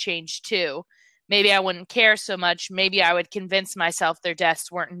heart had changed too. Maybe I wouldn't care so much. Maybe I would convince myself their deaths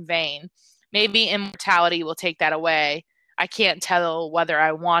weren't in vain. Maybe immortality will take that away. I can't tell whether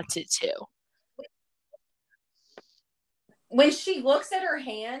I want it to. When she looks at her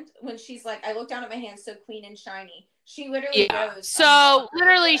hand, when she's like, I look down at my hand so clean and shiny, she literally goes. So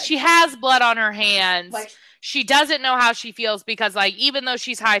literally she has blood on her hands. Like, she doesn't know how she feels because like, even though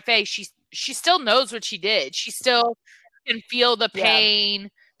she's High Fae, she still knows what she did. She still can feel the pain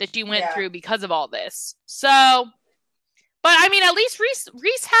that she went through because of all this. So, but I mean, at least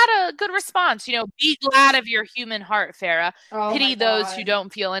Rhys had a good response. You know, be glad of your human heart, Feyre. Pity those who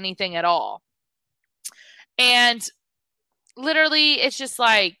don't feel anything at all. And literally, it's just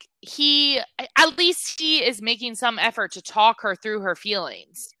like at least he is making some effort to talk her through her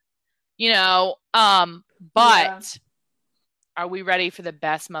feelings. You know, but are we ready for the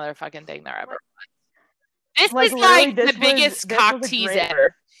best motherfucking thing there ever was? This is like the biggest cock tease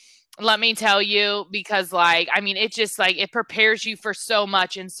ever. Let me tell you, because like, I mean, it just like, it prepares you for so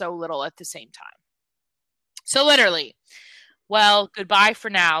much and so little at the same time. So literally, well, goodbye for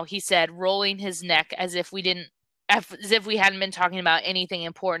now, he said, rolling his neck as if we hadn't been talking about anything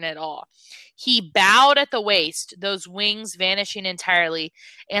important at all. He bowed at the waist, those wings vanishing entirely,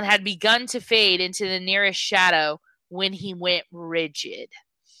 and had begun to fade into the nearest shadow when he went rigid.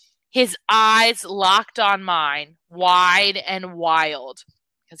 His eyes locked on mine, wide and wild,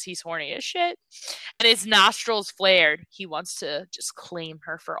 because he's horny as shit, and his nostrils flared. He wants to just claim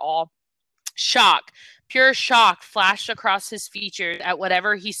her for all. Shock, pure shock, flashed across his features at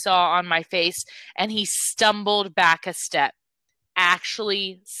whatever he saw on my face, and he stumbled back a step.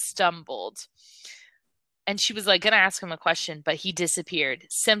 Actually stumbled. And she was like, gonna ask him a question, but he disappeared.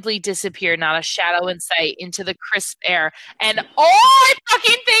 Simply disappeared, not a shadow in sight, into the crisp air. And all I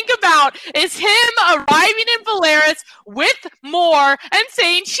fucking think about is him arriving in Valeris with Moore and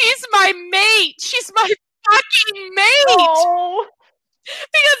saying, she's my mate. She's my fucking mate. Oh.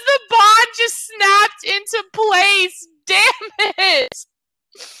 Because the bond just snapped into place. Damn it.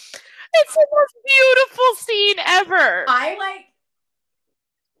 It's the most beautiful scene ever.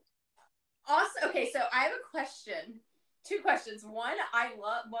 Also, okay, so I have a question. 2 questions. One,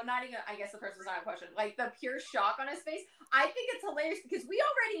 not even, I guess the first was not a question. Like, the pure shock on his face. I think it's hilarious because we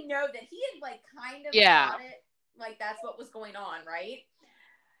already know that he had, like, kind of got it. Like, that's what was going on, right?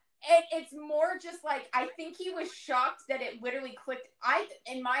 It's more just like, I think he was shocked that it literally clicked.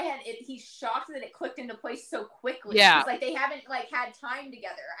 In my head, he's shocked that it clicked into place so quickly. Yeah. Because, like, they haven't, like, had time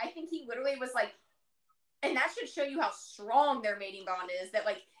together. I think he literally was like, and that should show you how strong their mating bond is, that,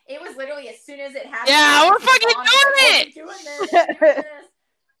 like, it was literally as soon as it happened. Yeah, we're fucking doing it!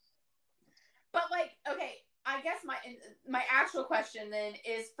 But, like, okay, I guess my actual question then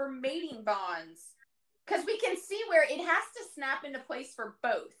is for mating bonds, because we can see where it has to snap into place for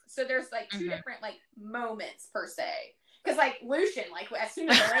both. So there's, like, 2 different, like, moments, per se. Because, like, Lucian, like, as soon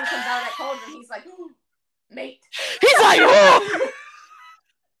as the ring comes out of that cauldron, he's like, oh, mate. He's like, oh!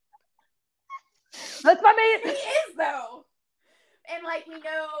 That's my mate. He is, though. And, like, we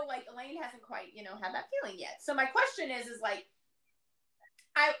know, like, Elaine hasn't quite, had that feeling yet. So my question is like,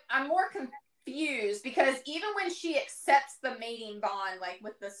 I'm more confused because even when she accepts the mating bond, like,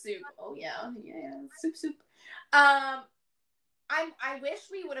 with the soup, soup. I wish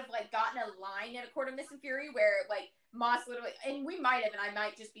we would have, like, gotten a line in A Court of Mist and Fury where, like, Moss literally, and we might have, and I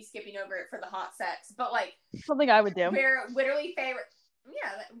might just be skipping over it for the hot sex, but, like, something I would do. Where literally Feyre,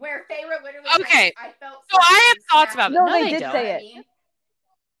 where Feyre literally. Okay. I felt so I have thoughts about it. No, they did don't. say it.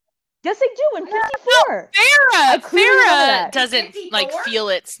 Yes, they do in 54. Feyre doesn't 54? like feel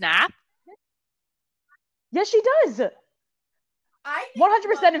it snap. Yes, she does.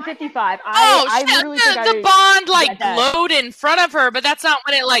 100% in 55. I literally think the bond like glowed in front of her, but that's not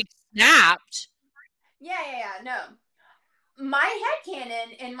when it like snapped. Yeah. No. My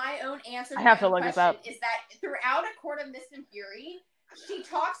headcanon and my own answer to I have my to look this question up. is that throughout A Court of Mist and Fury, she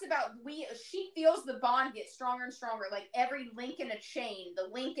talks about she feels the bond get stronger and stronger, like every link in a chain, the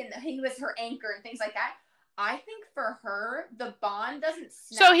link in he was her anchor and things like that. I think for her, the bond doesn't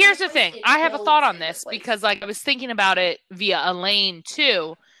snap. So here's the thing. I have a thought on this because like I was thinking about it via Elaine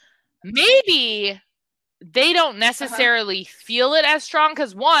too. Maybe they don't necessarily feel it as strong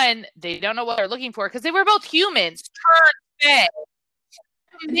because one, they don't know what they're looking for because they were both humans turned Fae.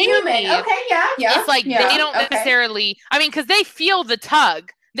 Human. Okay, yeah. It's like they don't necessarily. I mean, because they feel the tug,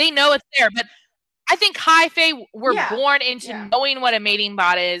 they know it's there. But I think High Fae were born into knowing what a mating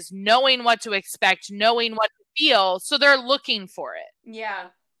bond is, knowing what to expect, knowing what to feel, so they're looking for it. Yeah.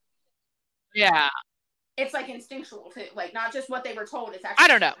 It's like instinctual too, like not just what they were told. It's actually. I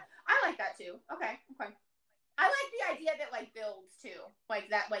don't know. I like that too. Okay. I like the idea that like builds too, like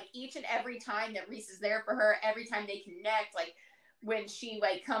that, like each and every time that Rhys is there for her, every time they connect, like. When she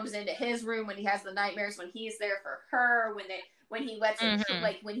like comes into his room, when he has the nightmares, when he's there for her, when he lets her,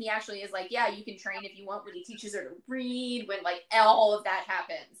 like when he actually is like, yeah, you can train if you want, when he teaches her to read, when like all of that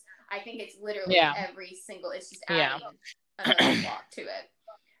happens. I think it's literally every single, it's just adding another block to it.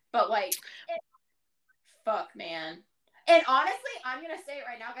 But like, fuck, man. And honestly, I'm gonna say it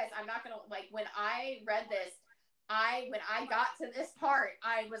right now, guys. I'm not gonna like when I read this, when I got to this part,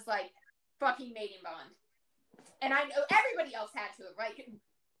 I was like, fucking mating bond. And I know everybody else had to, right?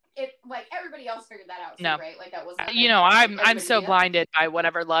 Like everybody else figured that out, too, right? Like that wasn't. I'm so blinded by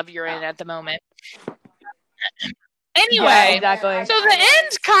whatever love you're in at the moment. Anyway, exactly. So the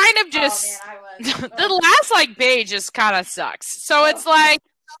end kind of just the last like page just kind of sucks. So it's like,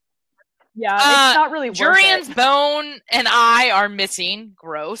 it's not really worth Jurian's it. bone and eye are missing.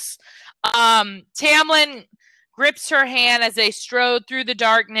 Gross. Tamlin grips her hand as they strode through the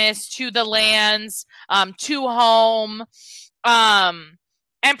darkness to the lands, to home,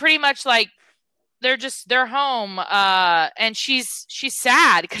 and pretty much like they're home, and she's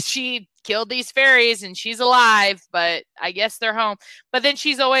sad because she killed these fairies and she's alive, but I guess they're home. But then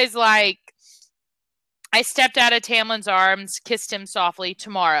she's always like, I stepped out of Tamlin's arms, kissed him softly.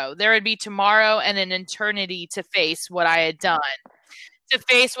 Tomorrow. There would be tomorrow and an eternity to face what I had done. To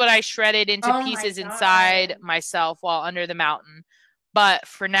face what I shredded into pieces inside myself while under the mountain. But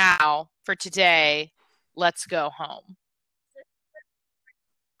for now, for today, let's go home.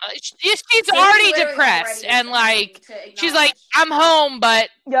 She's already depressed and like, she's like, I'm home, but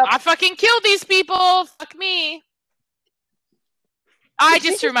I fucking killed these people. Fuck me. I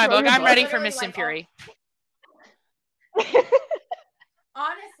just threw my book. I'm ready for Mist and Fury.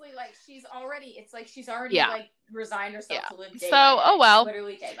 Honestly, like she's already like resigned herself to live day so by day, oh well,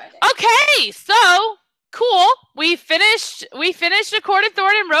 literally day by day. Okay, so cool. We finished A Court of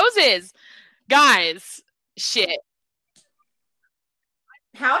Thorn and Roses, guys. Shit.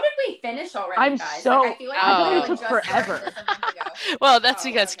 How did we finish already, I'm guys? so. Like, I feel like it took forever. Well, that's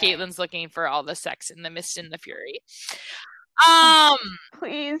because Caitlin's looking for all the sex in the Mist and the Fury.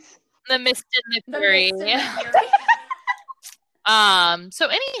 Please. The Mist and the Fury. So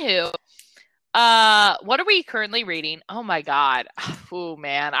anywho, what are we currently reading? Oh my god. Oh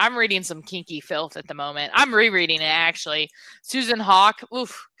man, I'm reading some kinky filth at the moment. I'm rereading it actually. Susan Hawke.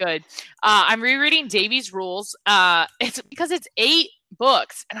 Oof, good. I'm rereading Davy's Rules. It's because it's 8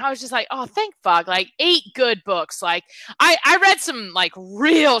 books, and I was just like, oh, thank fuck, like 8 good books. Like I read some like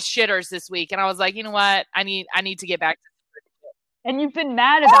real shitters this week, and I was like, you know what? I need to get back to. And you've been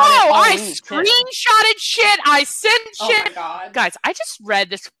mad about it all I week, screenshotted shit. I sent shit. Oh my god. Guys, I just read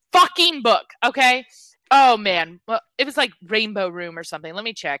this fucking book, okay? Oh man. Well, it was like Rainbow Room or something. Let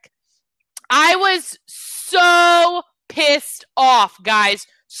me check. I was so pissed off, guys.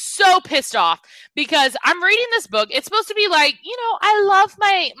 So pissed off because I'm reading this book. It's supposed to be like, you know, I love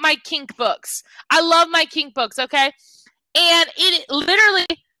my kink books. I love my kink books, okay? And it literally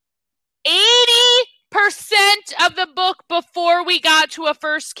 80% of the book before we got to a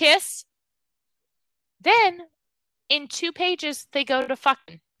first kiss. Then, in 2 pages, they go to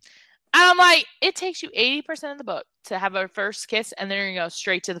fucking. And I'm like, it takes you 80% of the book to have a first kiss, and then you're going to go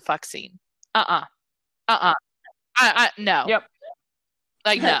straight to the fuck scene. No. Yep.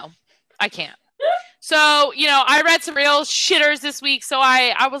 Like, no. I can't. So, you know, I read some real shitters this week, so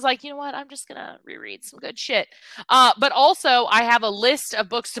I was like, you know what? I'm just going to reread some good shit. But also, I have a list of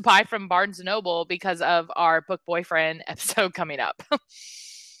books to buy from Barnes & Noble because of our Book Boyfriend episode coming up.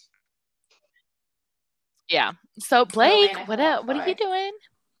 Yeah. So, Blake, what are you doing?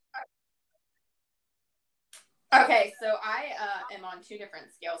 Okay, so I am on 2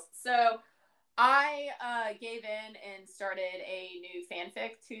 different scales. So I gave in and started a new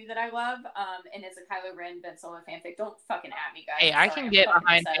fanfic too that I love, and it's a Kylo Ren Ben Solo fanfic. Don't fucking at me, guys. Hey, I can get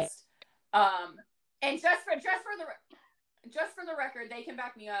behind it. And just for the record, they can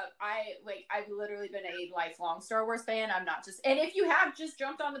back me up. I've literally been a lifelong Star Wars fan. I'm not just. And if you have just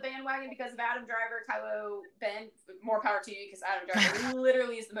jumped on the bandwagon because of Adam Driver, Kylo, Ben, more power to you, because Adam Driver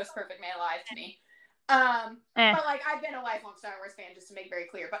literally is the most perfect man alive to me. But like I've been a lifelong Star Wars fan, just to make very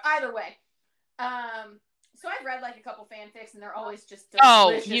clear. But either way. So I've read like a couple fanfics, and they're always just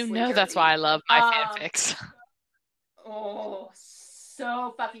you know dirty. That's why I love my fanfics. Oh,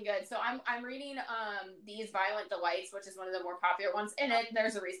 so fucking good. So I'm reading These Violent Delights, which is one of the more popular ones, and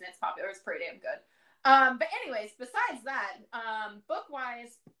there's a reason it's popular. It's pretty damn good. But anyways, besides that, book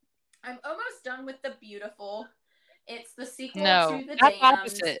wise, I'm almost done with The Beautiful. It's the sequel to The Damned.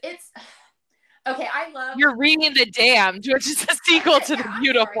 Opposite. It's okay. I love. You're reading The Damned, which is a sequel to The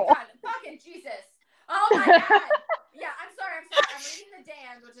Beautiful. Sorry, fucking Jesus. Oh my god. Yeah, I'm sorry. I'm reading The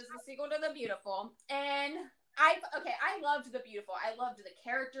Damned, which is the sequel to The Beautiful. And I loved The Beautiful. I loved the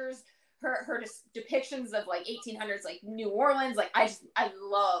characters, her depictions of like 1800s, like New Orleans. Like I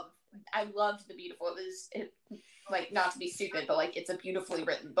loved The Beautiful. It like, not to be stupid, but like it's a beautifully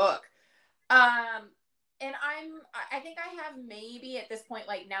written book. And I think I have maybe at this point,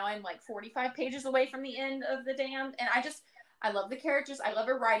 like now I'm like 45 pages away from the end of The Damned, and I love the characters, I love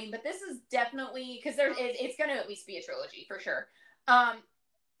her writing, but this is definitely, because it's going to at least be a trilogy for sure.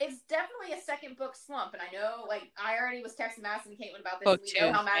 It's definitely a second book slump, and I know, like, I already was texting Madison and Caitlin about this, and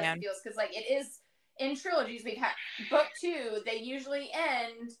we know how Madison feels, because like it is in trilogies. We've had book 2, they usually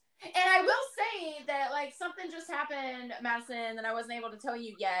end. And I will say that, like, something just happened, Madison, that I wasn't able to tell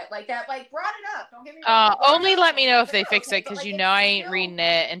you yet. Like, that, like, brought it up. Don't get me wrong. Only let me know if they fix it, because like, you know I ain't reading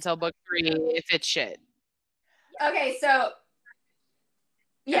it until book 3 if it's shit. Okay, so,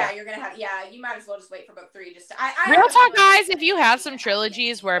 yeah, you're going to have, you might as well just wait for book 3. Just Real talk, guys, if you have some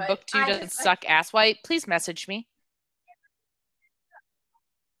trilogies where book 2 doesn't suck ass white, please message me.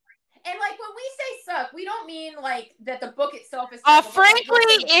 And like when we say suck, we don't mean like that the book itself is.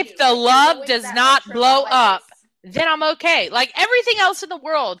 Frankly, if the love does not blow up, then I'm okay. Like everything else in the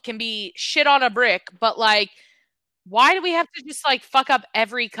world can be shit on a brick, but like, why do we have to just like fuck up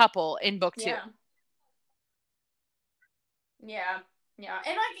every couple in book 2? Yeah. And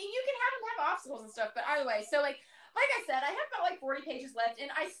like you can have them have obstacles and stuff, but either way, so like I said, I have about like 40 pages left,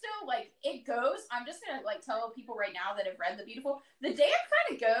 and I still like it goes. I'm just gonna like tell people right now that have read The Beautiful, the damn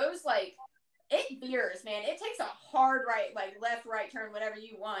kind of goes like it veers, man. It takes a hard right, like left, right turn, whatever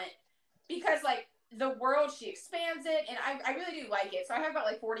you want, because like the world, she expands it, and I really do like it. So I have about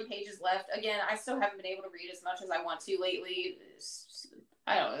like 40 pages left. Again, I still haven't been able to read as much as I want to lately.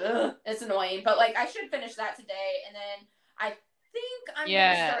 I don't know. It's annoying, but like I should finish that today, and then I think I'm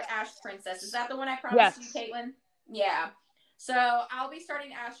gonna start Ash Princess. Is that the one I promised you, Caitlin? Yeah. So I'll be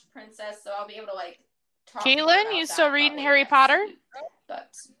starting Ash Princess, so I'll be able to like talk. Caitlin, you still reading Harry Potter?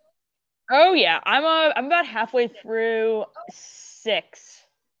 But oh yeah, I'm about halfway through 6.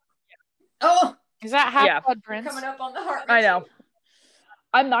 Oh, is that Half-Blood Prince? Coming up on the heart. I know.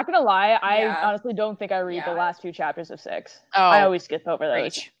 I'm not gonna lie. I honestly don't think I read the last few chapters of 6. Oh, I always skip over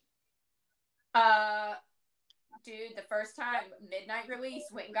those. Dude, the first time midnight release,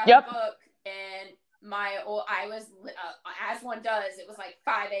 went and got the book, and I was as one does. It was like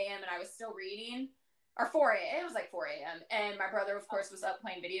 5 a.m. and I was still reading, or 4 a.m. It was like 4 a.m. and my brother, of course, was up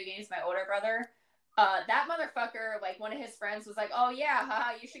playing video games. My older brother, that motherfucker, like one of his friends was like, "Oh yeah,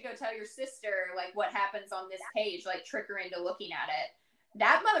 haha, you should go tell your sister like what happens on this page, like trick her into looking at it."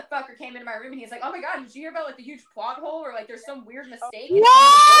 That motherfucker came into my room and he's like, "Oh my god, did you hear about like the huge plot hole or like there's some weird mistake?"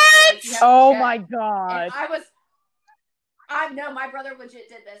 What? Oh my god! And I know my brother legit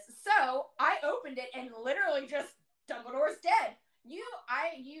did this. So I opened it and literally just Dumbledore's dead.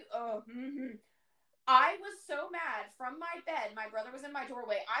 I was so mad from my bed. My brother was in my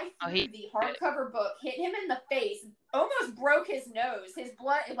doorway. I threw the hardcover book, hit him in the face, almost broke his nose. His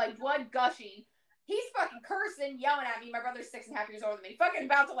blood gushing. He's fucking cursing, yelling at me. My brother's 6.5 years older than me. Fucking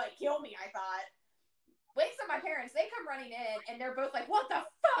about to like kill me, I thought. Wakes up my parents. They come running in and they're both like, "What the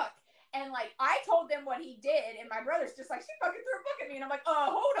fuck?" And like I told them what he did, and my brother's just like, "She fucking threw a book at me," and I'm like,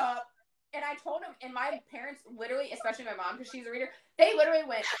 hold up. And I told him, and my parents literally, especially my mom, because she's a reader, they literally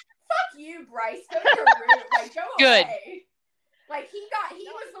went, "Fuck you, Bryce. Go to your room. Like, go away." Like he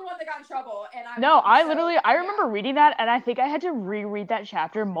was the one that got in trouble, and I remember reading that, and I think I had to reread that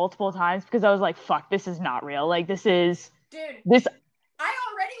chapter multiple times because I was like, "Fuck, this is not real. Like, this is this." I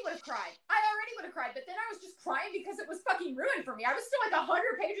already would have cried. But then I was just crying because it was fucking ruined for me. I was still like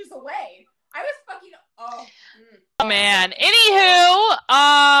 100 pages away. I was fucking oh man. Anywho,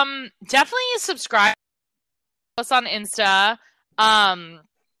 definitely subscribe to us on Insta.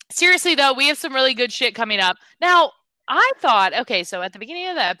 Seriously though, we have some really good shit coming up. Now, I thought, okay, so at the beginning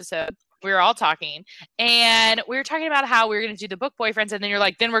of the episode, we were all talking, and we were talking about how we were going to do the book boyfriends, and then you're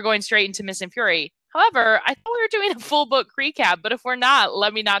like, then we're going straight into Mist and Fury. However, I thought we were doing a full book recap, but if we're not,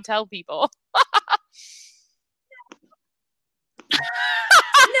 let me not tell people.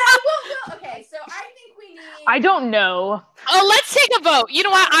 Okay, so I think we need... I don't know. Oh, let's take a vote. You know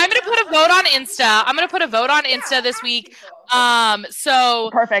what? I'm going to put a vote on Insta. I'm going to put a vote on Insta this week. So...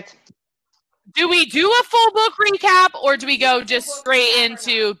 Perfect. Do we do a full book recap, or do we go just straight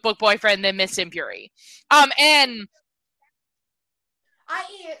into book boyfriend, then Mist and Fury? And...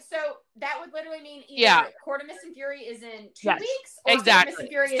 So that would literally mean either Court of Mist and Fury is in 2 weeks, or exactly.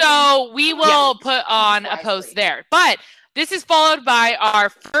 So we will put on a post there. But this is followed by our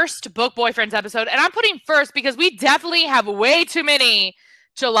first book boyfriends episode, and I'm putting first because we definitely have way too many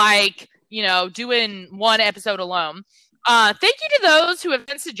to like, doing one episode alone. Thank you to those who have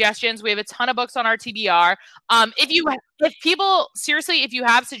sent suggestions. We have a ton of books on our TBR. If people, seriously, if you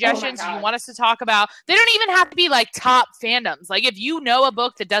have suggestions you want us to talk about, they don't even have to be like top fandoms. Like if you know a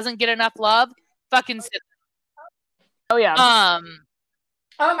book that doesn't get enough love, fucking sit. Oh yeah.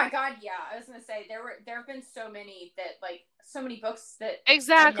 Oh my god, yeah. I was gonna say there have been so many books that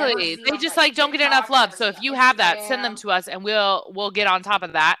exactly they just like don't get enough love. So if you have that, send them to us and we'll get on top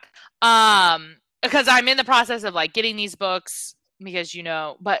of that. Because I'm in the process of like getting these books because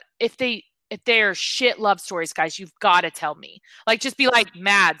but if they're shit love stories, guys, you've got to tell me. Like just be like,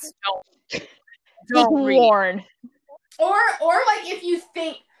 Mads, don't read. Warn. Or like if you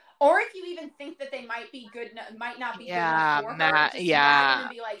even think that they might be good, might not be good enough for her, just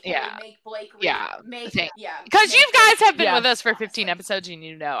be like, hey, make Blake read. Because you guys have been with us for 15 episodes,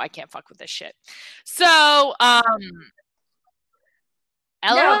 and I can't fuck with this shit. So,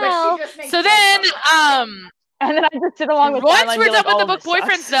 LOL. So then, and then I just sit along with once we're done with the book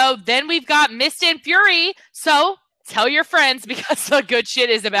boyfriends, though, then we've got Mist and Fury. So tell your friends because the good shit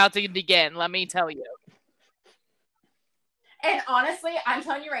is about to begin. Let me tell you. And honestly, I'm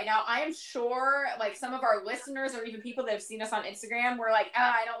telling you right now, I am sure like some of our listeners or even people that have seen us on Instagram were like,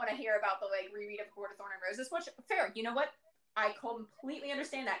 I don't want to hear about the like reread of Court of Thorn and Roses, which fair. You know what? I completely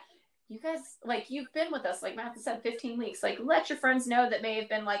understand that. You guys, like, you've been with us, like Matthew said, 15 weeks. Like, let your friends know that may have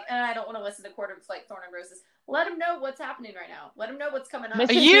been like, I don't want to listen to Court of like Thorn and Roses. Let them know what's happening right now. Let them know what's coming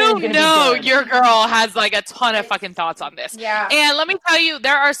up. You know your girl has like a ton of fucking thoughts on this. Yeah. And let me tell you,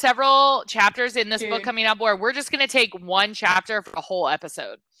 there are several chapters in this book coming up where we're just going to take one chapter for a whole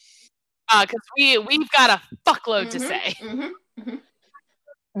episode. Because we've got a fuckload to say.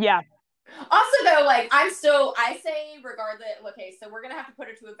 Yeah. Also, though, like, I say regardless, okay, so we're going to have to put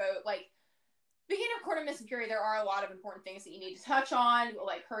it to a vote. Like, beginning of Court of Mist and Fury, there are a lot of important things that you need to touch on,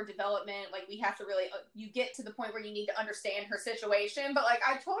 like her development. Like, we have to really, you get to the point where you need to understand her situation. But, like,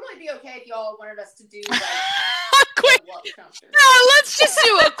 I'd totally be okay if y'all wanted us to do, like, quick. No, let's just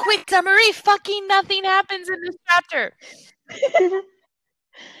do a quick summary. Fucking nothing happens in this chapter.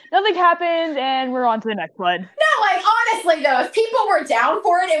 Nothing happens, and we're on to the next one. No, like, honestly, though, if people were down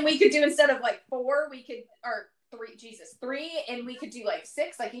for it and we could do instead of, like, 4, we could, or 3, and we could do, like,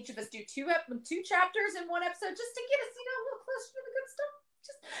 6, like, each of us do 2 chapters in one episode just to get us, you know, a little closer to the good stuff.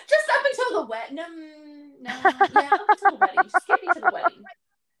 Just up until the wedding. Yeah, up until the wedding. Just get me to the wedding.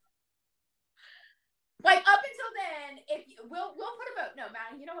 Like, up until then, we'll put a vote. No,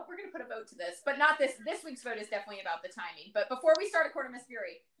 Matt, you know what? We're going to put a vote to this, but not this. This week's vote is definitely about the timing. But before we start a Court of Mist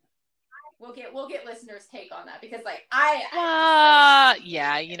Fury, we'll get listeners' take on that because, like,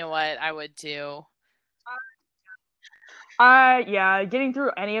 yeah, you know what? I would too. Yeah, getting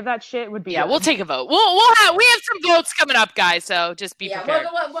through any of that shit would be. Yeah, good. we'll take a vote. We have some votes coming up, guys. So just be prepared.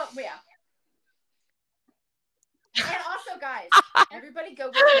 Yeah. And also, guys, everybody go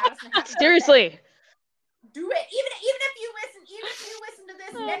wish Madison a happy Seriously. birthday. Do it. Even if you listen to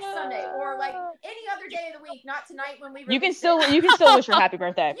this next Sunday or like any other day of the week, not tonight when we You can still wish her happy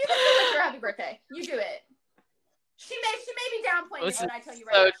birthday. You can still wish her happy birthday. You do it. She may be downplaying it, but I tell you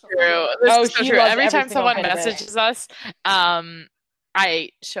right so now. True. This is so she true. loves Every time someone single bit of it. messages us, I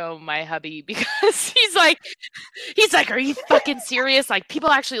show my hubby because he's like, are you fucking serious? Like, people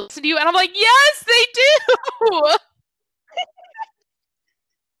actually listen to you? And I'm like, yes, they do.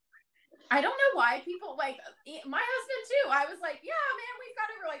 I don't know why people, like, my husband too. I was like, yeah, man, we've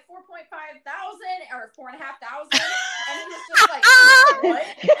got over like 4,500 or 4,500. And he was just like, what?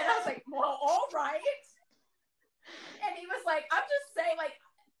 And I was like, well, all right. And he was like, I'm just saying, like,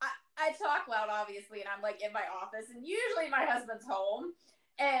 I talk loud, obviously, and I'm like in my office, and usually my husband's home,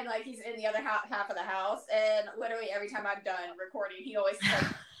 and like he's in the other half of the house, and literally every time I'm done recording, he always says,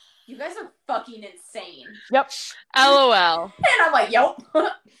 like, you guys are fucking insane. Yep. LOL. And I'm like, yep.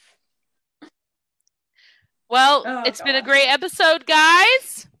 Well, it's been a great episode,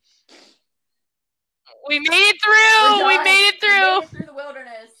 guys. We made it through. We made it through the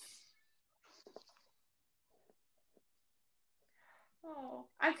wilderness. Oh,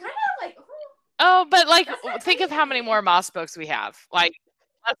 I'm kind of like. Oh, but like, think of how many more Moss books we have. Like,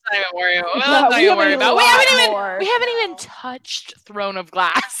 let's not even worry. Let's not even worry about. We haven't even touched Throne of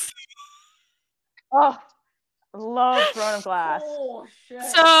Glass. Oh, love Throne of Glass. Oh shit.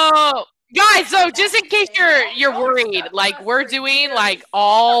 So, guys, just in case you're worried, like we're doing like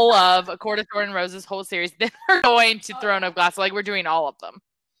all of A Court of Thorn and Roses whole series, then we're going to Throne of Glass. Like we're doing all of them.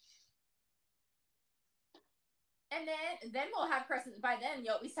 And then we'll have Crescent. By then,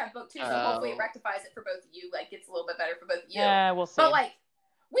 you'll at least have book 2, so hopefully it rectifies it for both of you. Like, it's a little bit better for both of you. Yeah, we'll see. But, like,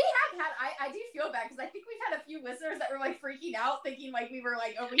 we have had, I do feel bad, because I think we've had a few listeners that were, like, freaking out, thinking, like, we were,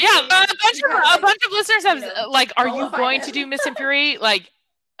 like, over here. Yeah, a bunch of listeners have, like, are you going to do Mist and Fury? Like,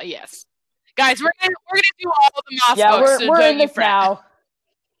 yes. Guys, we're gonna do all of the Moss books, so we're don't in you this fret. now.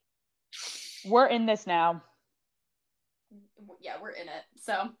 We're in this now. Yeah, we're in it.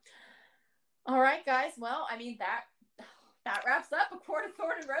 So, all right, guys. Well, I mean, that wraps up A Court of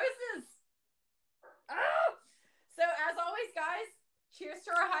Thorn and Roses. Oh! So, as always, guys, cheers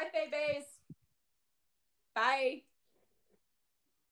to our High Fae bays. Bye.